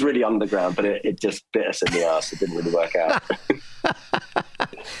thought it was really underground, but it just bit us in the ass. It didn't really work out.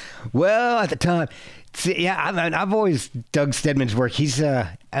 Well, at the time, yeah, I've always dug Steadman's work. There's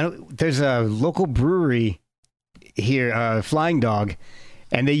a local brewery here, Flying Dog,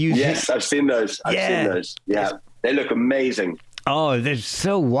 and they use. Yes, I've seen those. I've seen those. Yeah, they look amazing. Oh, they're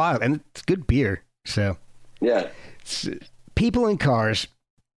so wild, and it's good beer. So, yeah, People in Cars.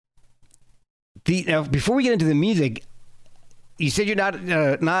 Now, before we get into the music, you said you're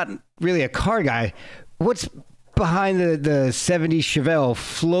not really a car guy. What's behind the 70s Chevelle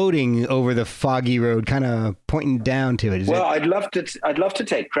floating over the foggy road, kind of pointing down to it? I'd love to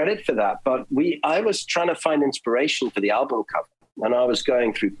take credit for that, but I was trying to find inspiration for the album cover, and I was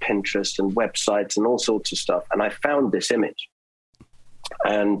going through Pinterest and websites and all sorts of stuff, and I found this image,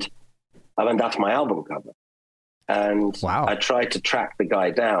 and I went, that's my album cover. And wow. I tried to track the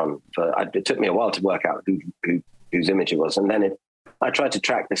guy down. It took me a while to work out whose image it was, and then I tried to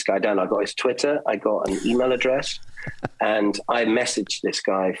track this guy down. I got his Twitter, I got an email address, and I messaged this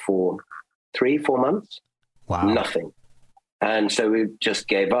guy for 3-4 months. Wow. Nothing. And so we just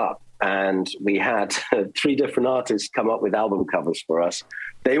gave up. And we had 3 different artists come up with album covers for us.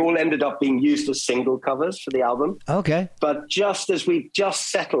 They all ended up being used as single covers for the album. Okay. But just as we just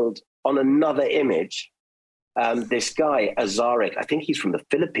settled on another image, this guy, Azaric, I think he's from the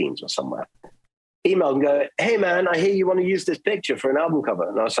Philippines or somewhere, emailed and go, hey man, I hear you want to use this picture for an album cover.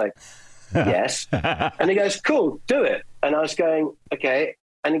 And I was like, yes. And he goes, cool, do it. And I was going, okay.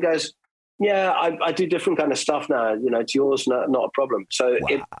 And he goes, yeah, I do different kind of stuff now. You know, it's yours, not a problem. So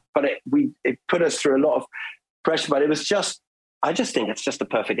wow. it put us through a lot of pressure, but I just think it's just a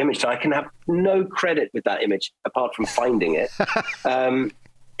perfect image. So I can have no credit with that image apart from finding it.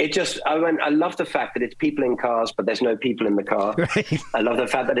 I love the fact that it's people in cars, but there's no people in the car. Right. I love the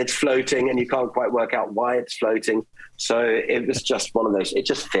fact that it's floating and you can't quite work out why it's floating. So it was just one of those, it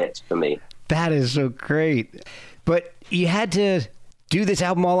just fit for me. That is so great. But you had to do this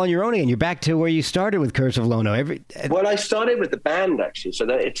album all on your own again. You're back to where you started with Curse of Lono. Well, I started with the band actually. So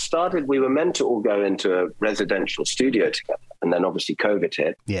that it started, we were meant to all go into a residential studio together. And then obviously COVID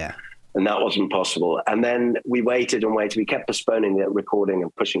hit. Yeah. And that wasn't possible. And then we waited and waited. We kept postponing the recording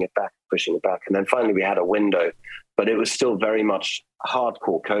and pushing it back. And then finally we had a window, but it was still very much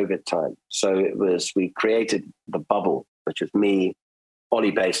hardcore COVID time. So we created the bubble, which was me,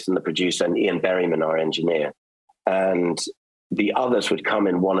 Ollie Baston, the producer, and Ian Berryman, our engineer. And the others would come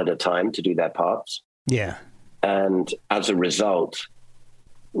in one at a time to do their parts. Yeah. And as a result,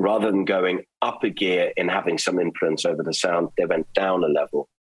 rather than going up a gear in having some influence over the sound, they went down a level,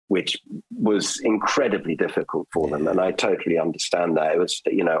 which was incredibly difficult for them. And I totally understand that. It was,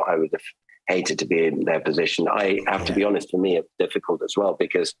 you know, I would have hated to be in their position. I have to be honest, for me, it's difficult as well,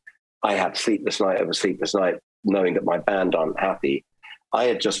 because I had sleepless night over sleepless night, knowing that my band aren't happy. I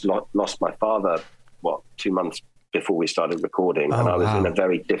had just lost my father, 2 months before we started recording. And I was in a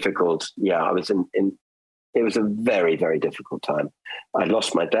very difficult, it was a very, very difficult time. I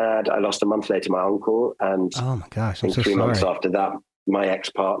lost my dad. I lost a month later my uncle. And oh my gosh, I'm so 3 sorry. months after that, my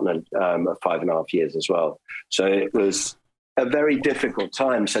ex-partner of 5.5 years as well. So it was a very difficult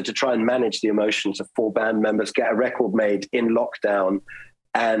time. So to try and manage the emotions of 4 band members, get a record made in lockdown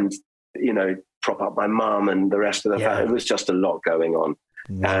and, you know, prop up my mom and the rest of the family, it was just a lot going on.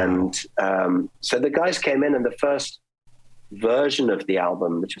 Wow. And so the guys came in, and the first version of the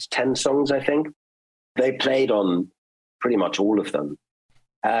album, which was 10 songs, I think, they played on pretty much all of them.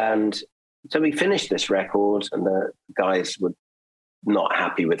 And so we finished this record, and the guys were not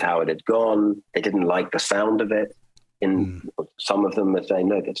happy with how it had gone. They didn't like the sound of it. Some of them were saying,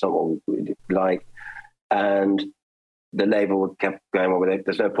 no, that's not what we like. And the label kept going on with it.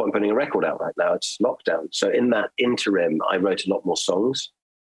 There's no point in putting a record out right now. It's lockdown. So in that interim, I wrote a lot more songs.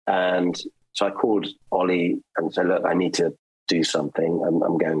 And so I called Ollie and said, look, I need to do something.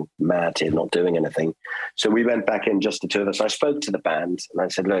 I'm going mad here, not doing anything. So we went back in, just the 2 of us. I spoke to the band and I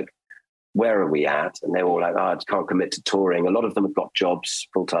said, look, where are we at? And they were all like, I can't commit to touring. A lot of them have got jobs,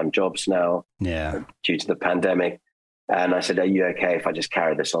 full-time jobs now, due to the pandemic. And I said, are you okay if I just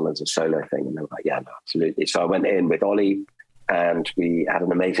carry this on as a solo thing? And they were like, yeah, no, absolutely. So I went in with Ollie, and we had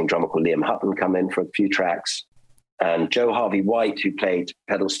an amazing drummer called Liam Hutton come in for a few tracks. And Joe Harvey White, who played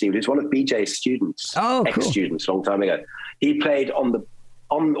pedal steel, who's one of BJ's students, ex-students, long time ago. He played on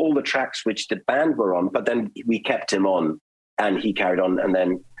all the tracks which the band were on, but then we kept him on, and he carried on. And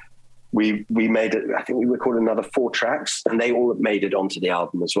then we made it. I think we recorded another 4 tracks, and they all made it onto the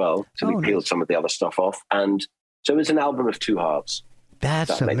album as well. So we peeled some of the other stuff off, and so it was an album of 2 halves.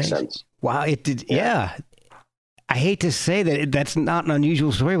 That's amazing. Makes sense. Wow, it did. Yeah. I hate to say that that's not an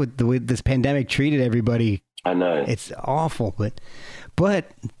unusual story with the way this pandemic treated everybody. I know. It's awful,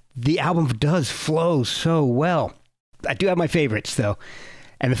 but the album does flow so well. I do have my favorites though.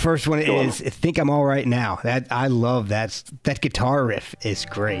 And the first one is Think I'm All Right Now. That I love that guitar riff is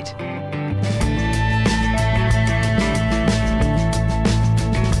great.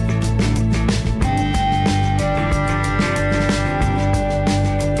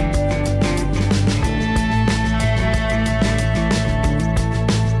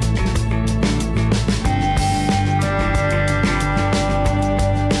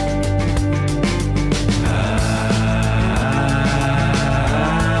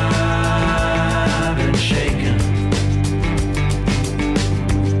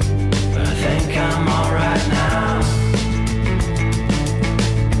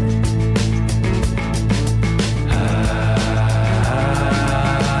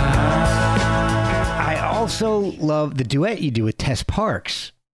 Love the duet you do with Tess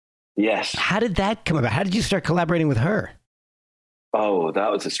Parks. Yes. How did that come about? How did you start collaborating with her? Oh,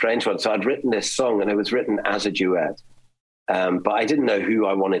 that was a strange one. So I'd written this song, and it was written as a duet, but I didn't know who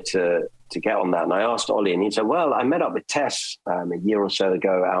I wanted to get on that. And I asked Ollie, and he said, well, I met up with Tess a year or so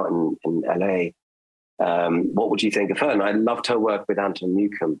ago out in LA. What would you think of her? And I loved her work with Anton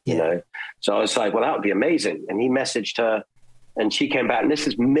Newcomb, you know. So I was like, well, that would be amazing. And he messaged her, and she came back, and this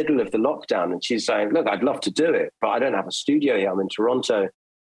is middle of the lockdown. And she's saying, look, I'd love to do it, but I don't have a studio here. I'm in Toronto.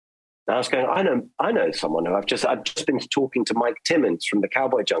 And I was going, I know someone who I've just been talking to Mike Timmons from the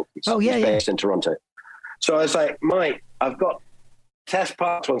Cowboy Junkies. Oh, yeah, who's based in Toronto. So I was like, Mike, I've got Tess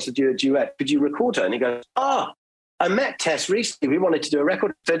Parks wants to do a duet. Could you record her? And he goes, I met Tess recently. We wanted to do a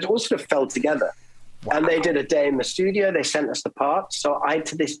record. So it all sort of fell together. Wow. And they did a day in the studio. They sent us the parts. So I,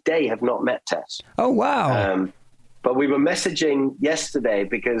 to this day, have not met Tess. Oh, wow. But we were messaging yesterday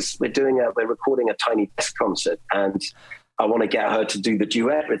because we're recording a tiny test concert, and I want to get her to do the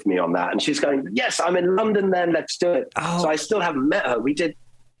duet with me on that. And she's going, yes, I'm in London then, let's do it. Oh. So I still haven't met her. We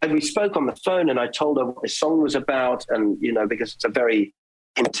spoke on the phone, and I told her what the song was about, and, you know, because it's a very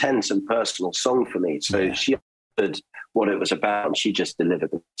intense and personal song for me. So she understood what it was about, and she just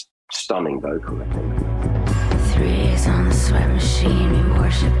delivered a stunning vocal, I think. 3 days on the sweat machine, we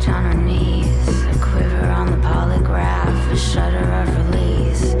worshipped on our knees. A quiver on the polygraph, a shudder of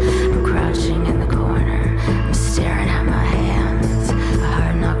release. I'm crouching in the corner, I'm staring at my hands. A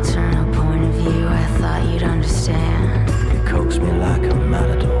hard nocturnal point of view, I thought you'd understand. You coaxed me like a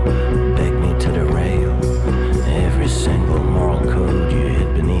matador, begged me to derail. Every single moral code you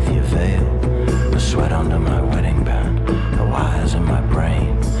hid beneath your veil. The sweat under my wedding band, the wires in my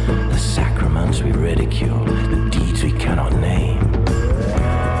brain. The sacraments we ridicule, the deeds we cannot name. When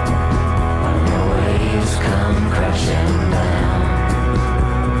the waves come crashing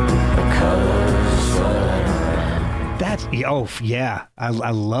down, the colors swirling around. That's,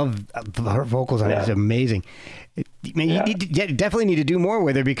 I love her vocals on it. It's amazing. You definitely need to do more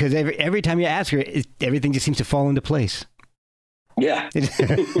with her, because every time you ask her, everything just seems to fall into place. Yeah.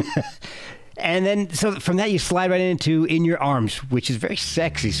 And then, so from that, you slide right into In Your Arms, which is a very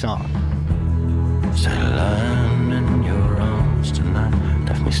sexy song. Said I'm in your arms tonight,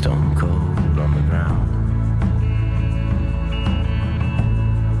 left me stone cold on the ground.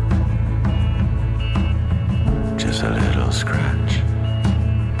 Just a little scratch,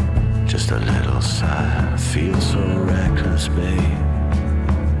 just a little sigh. I feel so reckless, babe.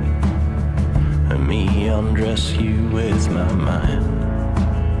 And me undress you with my mind.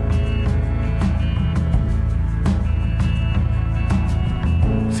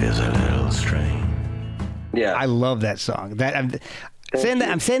 Feels a little strange. Yeah, I love that song. I'm saying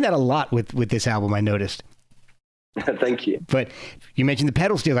that a lot with this album, I noticed. Thank you. But you mentioned the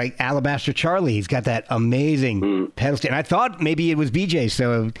pedal steel, like Alabaster Charlie. He's got that amazing pedal steel. And I thought maybe it was BJ,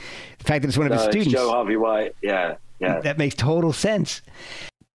 so the fact that it's one of his students. It's Joe Harvey White. Yeah. That makes total sense.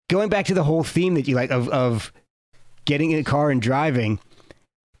 Going back to the whole theme that you like of getting in a car and driving,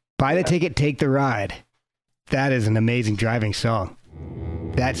 buy the ticket, take the ride. That is an amazing driving song.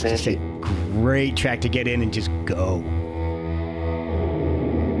 That's just a great track to get in and just go.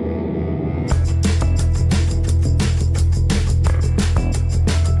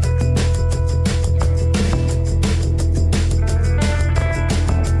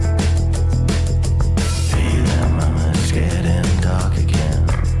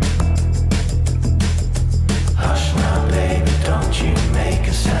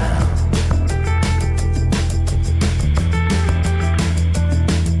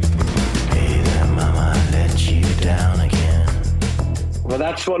 Well,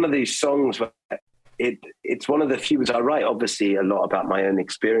 that's one of these songs where it's one of the few. I write obviously a lot about my own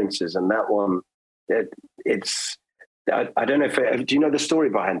experiences, and that one, it's. I don't know if do you know the story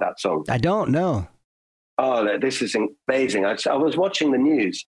behind that song? I don't know. Oh, this is amazing. I was watching the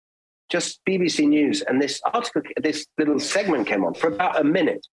news, just BBC News, and this article, this little segment came on for about a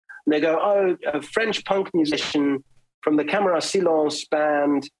minute. And they go, oh, a French punk musician from the Camera Silence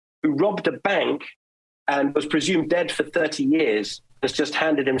band who robbed a bank and was presumed dead for 30 years has just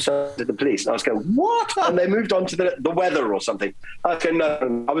handed himself to the police. And I was going, what? And they moved on to the weather or something. I was going,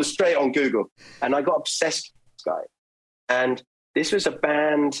 no, I was straight on Google. And I got obsessed with this guy. And this was a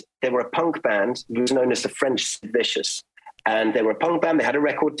band, they were a punk band who was known as the French Sid Vicious. And they were a punk band, they had a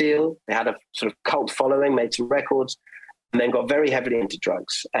record deal, they had a sort of cult following, made some records, and then got very heavily into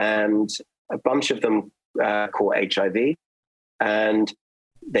drugs. And a bunch of them caught HIV. And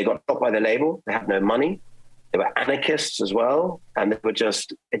they got stopped by the label, they had no money. They were anarchists as well, and they were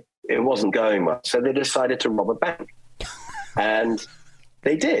just, it wasn't going well. So they decided to rob a bank. And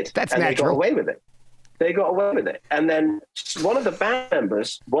they did. That's and natural. They got away with it. They got away with it. And then one of the band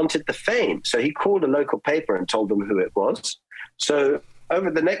members wanted the fame. So he called a local paper and told them who it was. So over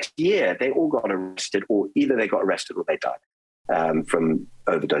the next year, they all got arrested, or either they got arrested or they died from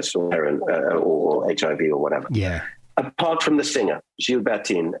overdose or heroin or HIV or whatever. Yeah. Apart from the singer, Gilles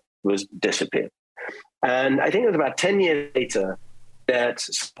Bertin, was disappeared. And I think it was about 10 years later that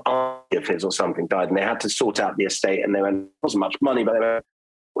some auntie of his or something died, and they had to sort out the estate, and there wasn't much money, but they were.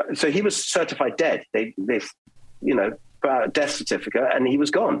 So he was certified dead. They death certificate, and he was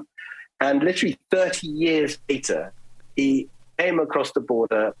gone. And literally 30 years later, he came across the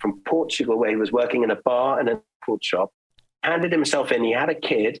border from Portugal, where he was working in a bar and a record shop, handed himself in. He had a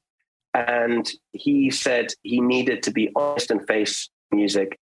kid, and he said he needed to be honest and face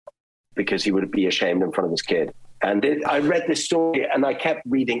music because he would be ashamed in front of his kid. And I read this story, and I kept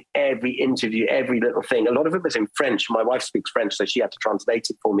reading every interview, every little thing. A lot of it was in French. My wife speaks French, so she had to translate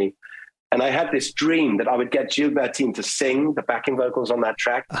it for me. And I had this dream that I would get Gilles Bertin to sing the backing vocals on that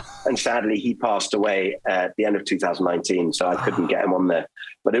track. And sadly, he passed away at the end of 2019, so I couldn't get him on there.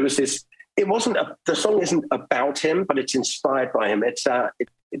 But it was this, the song isn't about him, but it's inspired by him. It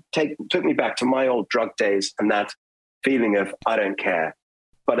took me back to my old drug days and that feeling of, I don't care.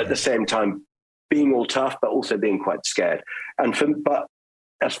 But at the same time, being all tough, but also being quite scared. But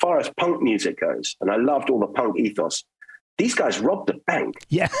as far as punk music goes, and I loved all the punk ethos, these guys robbed the bank.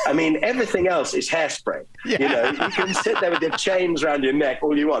 Yeah. I mean, everything else is hairspray. Yeah. You can sit there with your chains around your neck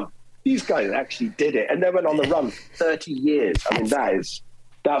all you want. These guys actually did it. And they went on the run for 30 years. I mean,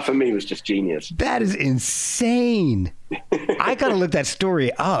 that for me was just genius. That is insane. I got to look that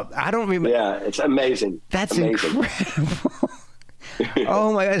story up. I don't remember. Yeah, it's amazing. That's amazing. Incredible.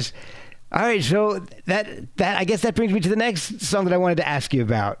 Oh my gosh. All right, so that I guess that brings me to the next song that I wanted to ask you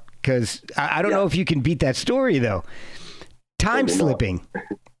about, because I don't know if you can beat that story though. Time Slipping.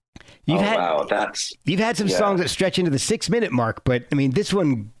 You've had some songs that stretch into the 6-minute mark, but I mean this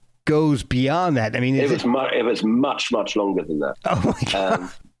one goes beyond that. I mean, it was much longer than that. Oh my God.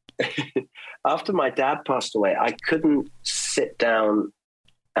 After my dad passed away, I couldn't sit down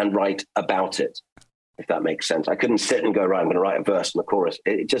and write about it, if that makes sense. I couldn't sit and go, right, I'm going to write a verse and a chorus.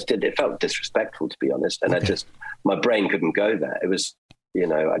 It felt disrespectful, to be honest. And my brain couldn't go there. It was,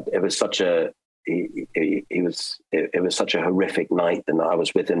 it was such a, it was such a horrific night. And I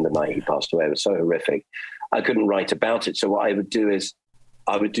was with him the night he passed away. It was so horrific. I couldn't write about it. So what I would do is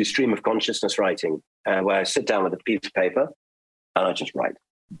I would do stream of consciousness writing, where I sit down with a piece of paper and I just write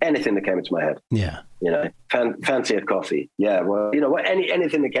anything that came into my head. Yeah. Fancy a coffee. Yeah. Well,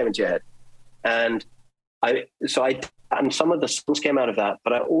 anything that came into your head. And some of the songs came out of that,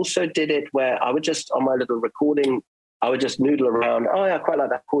 but I also did it where I would just, on my little recording, I would just noodle around. Oh, yeah, I quite like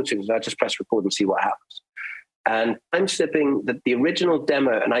that chord sequence. I just press record and see what happens. And I'm slipping the original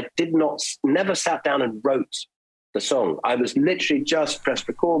demo, and I never sat down and wrote the song. I was literally just pressed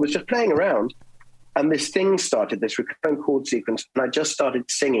record, was just playing around. And this thing started, this recurring chord sequence, and I just started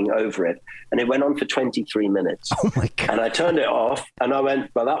singing over it. And it went on for 23 minutes. Oh my God. And I turned it off and I went,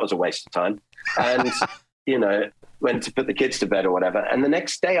 well, that was a waste of time. And, went to put the kids to bed or whatever. And the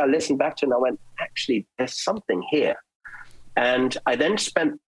next day I listened back to it and I went, actually, there's something here. And I then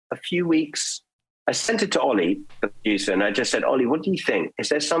spent a few weeks, I sent it to Ollie, the producer, and I just said, Ollie, what do you think? Is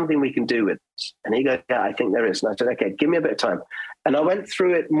there something we can do with this? And he goes, yeah, I think there is. And I said, okay, give me a bit of time. And I went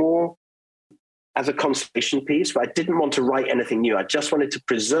through it more as a conservation piece, but I didn't want to write anything new. I just wanted to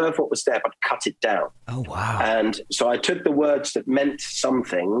preserve what was there, but cut it down. Oh, wow. And so I took the words that meant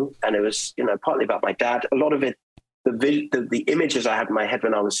something, and it was, partly about my dad. A lot of it, the images I had in my head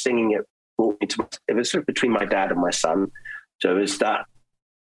when I was singing it, brought me to, it was sort of between my dad and my son. So it was that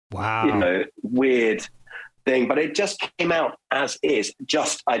Wow. Weird thing, but it just came out as is.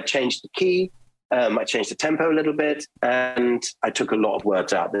 Just I changed the key, I changed the tempo a little bit, and I took a lot of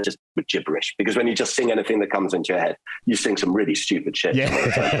words out that just were gibberish. Because when you just sing anything that comes into your head, you sing some really stupid shit.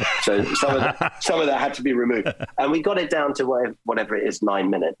 Yeah. So some of that had to be removed, and we got it down to whatever it is, 9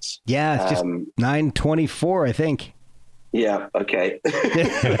 minutes. Yeah, it's just 9:24, I think. Yeah. Okay.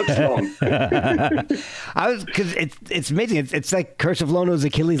 That's long. Because it's amazing. It's like Curse of Lono's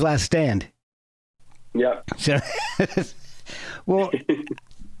Achilles' Last Stand. Yeah. So, well,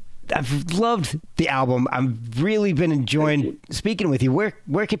 I've loved the album. I've really been enjoying speaking with you.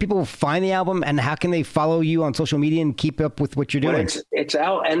 Where can people find the album, and how can they follow you on social media and keep up with what you're doing? Well, it's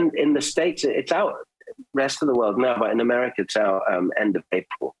out, and in the States, it's out. Rest of the world now, but in America, it's out end of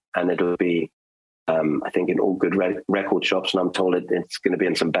April, and it'll be. I think in all good record shops, and I'm told it's going to be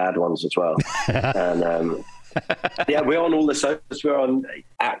in some bad ones as well. And yeah, we're on all the socials. We're on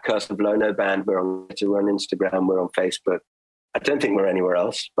at Curse of Lono Band. We're on Twitter, we're on Instagram. We're on Facebook. I don't think we're anywhere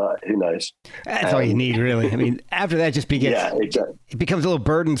else, but who knows? That's all you need, really. I mean, after that, just it becomes a little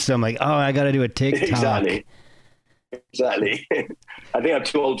burdensome. Like, oh, I got to do a TikTok. Exactly. I think I'm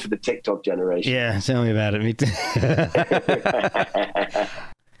too old for the TikTok generation. Yeah, tell me about it. Me too.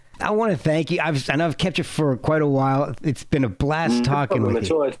 I want to thank you. I know I've kept you for quite a while. It's been a blast talking with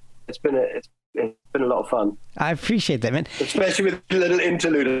you. It's been a lot of fun. I appreciate that, man. Especially with a little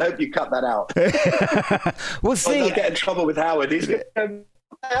interlude. I hope you cut that out. We'll see. I'll get in trouble with Howard. He's going to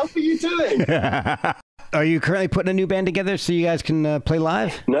what the hell are you doing? Are you currently putting a new band together so you guys can play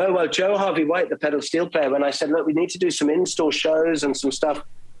live? No, well, Joe Harvey White, the pedal steel player, when I said, look, we need to do some in-store shows and some stuff.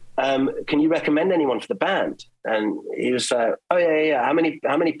 Can you recommend anyone for the band? And he was like, oh, yeah. How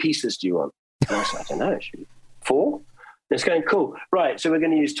many pieces do you want? And I said, I don't know. 4? And it's going, cool. Right, so we're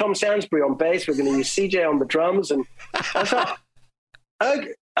going to use Tom Sansbury on bass. We're going to use CJ on the drums. And I thought,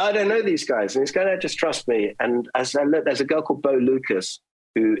 okay, I don't know these guys. And he's going to just trust me. And as I look, there's a girl called Bo Lucas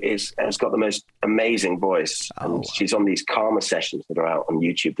who has got the most amazing voice. Oh. And she's on these Karma sessions that are out on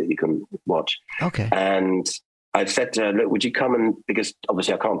YouTube that you can watch. Okay. And I said to her, look, would you come and, because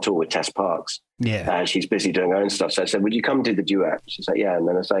obviously I can't tour with Tess Parks. Yeah. She's busy doing her own stuff. So I said, would you come do the duet? She's like, yeah. And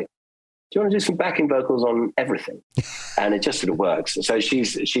then I was like, do you want to do some backing vocals on everything? And it just sort of works. So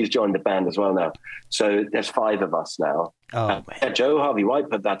she's joined the band as well now. So there's 5 of us now. Oh, man. Joe Harvey White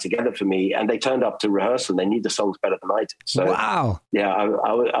put that together for me, and they turned up to rehearsal. They knew the songs better than I did. So wow. Yeah,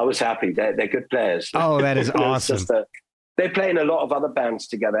 I was happy. They're good players. Oh, that is awesome. They play in a lot of other bands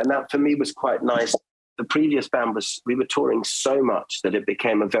together, and that for me was quite nice. The previous band we were touring so much that it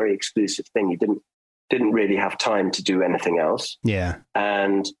became a very exclusive thing. You didn't really have time to do anything else. Yeah.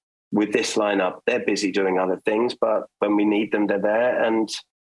 And with this lineup, they're busy doing other things, but when we need them, they're there, and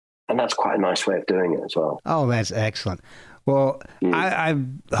that's quite a nice way of doing it as well. Oh, that's excellent. Well, I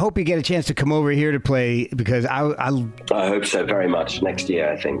hope you get a chance to come over here to play, because I hope so very much next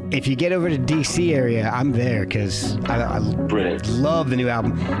year, I think. If you get over to DC area, I'm there, because I Brilliant. Love the new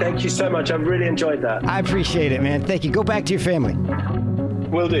album. Thank you so much. I've really enjoyed that. I appreciate it, man. Thank you. Go back to your family.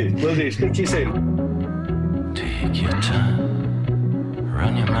 Will do. Speak to you soon. Take your time.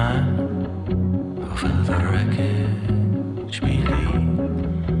 Run your mind over the wreckage, believe.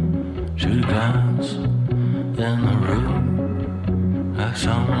 Shoot a glance in the room like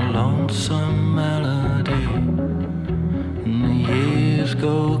some lonesome melody, and the years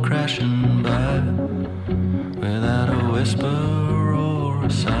go crashing by without a whisper or a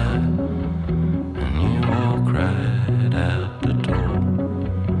sigh, and you walk right out the door,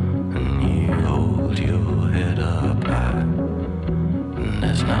 and you hold your head up high.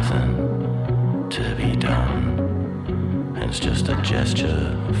 There's nothing to be done. It's just a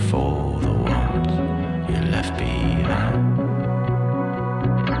gesture for the ones you left behind.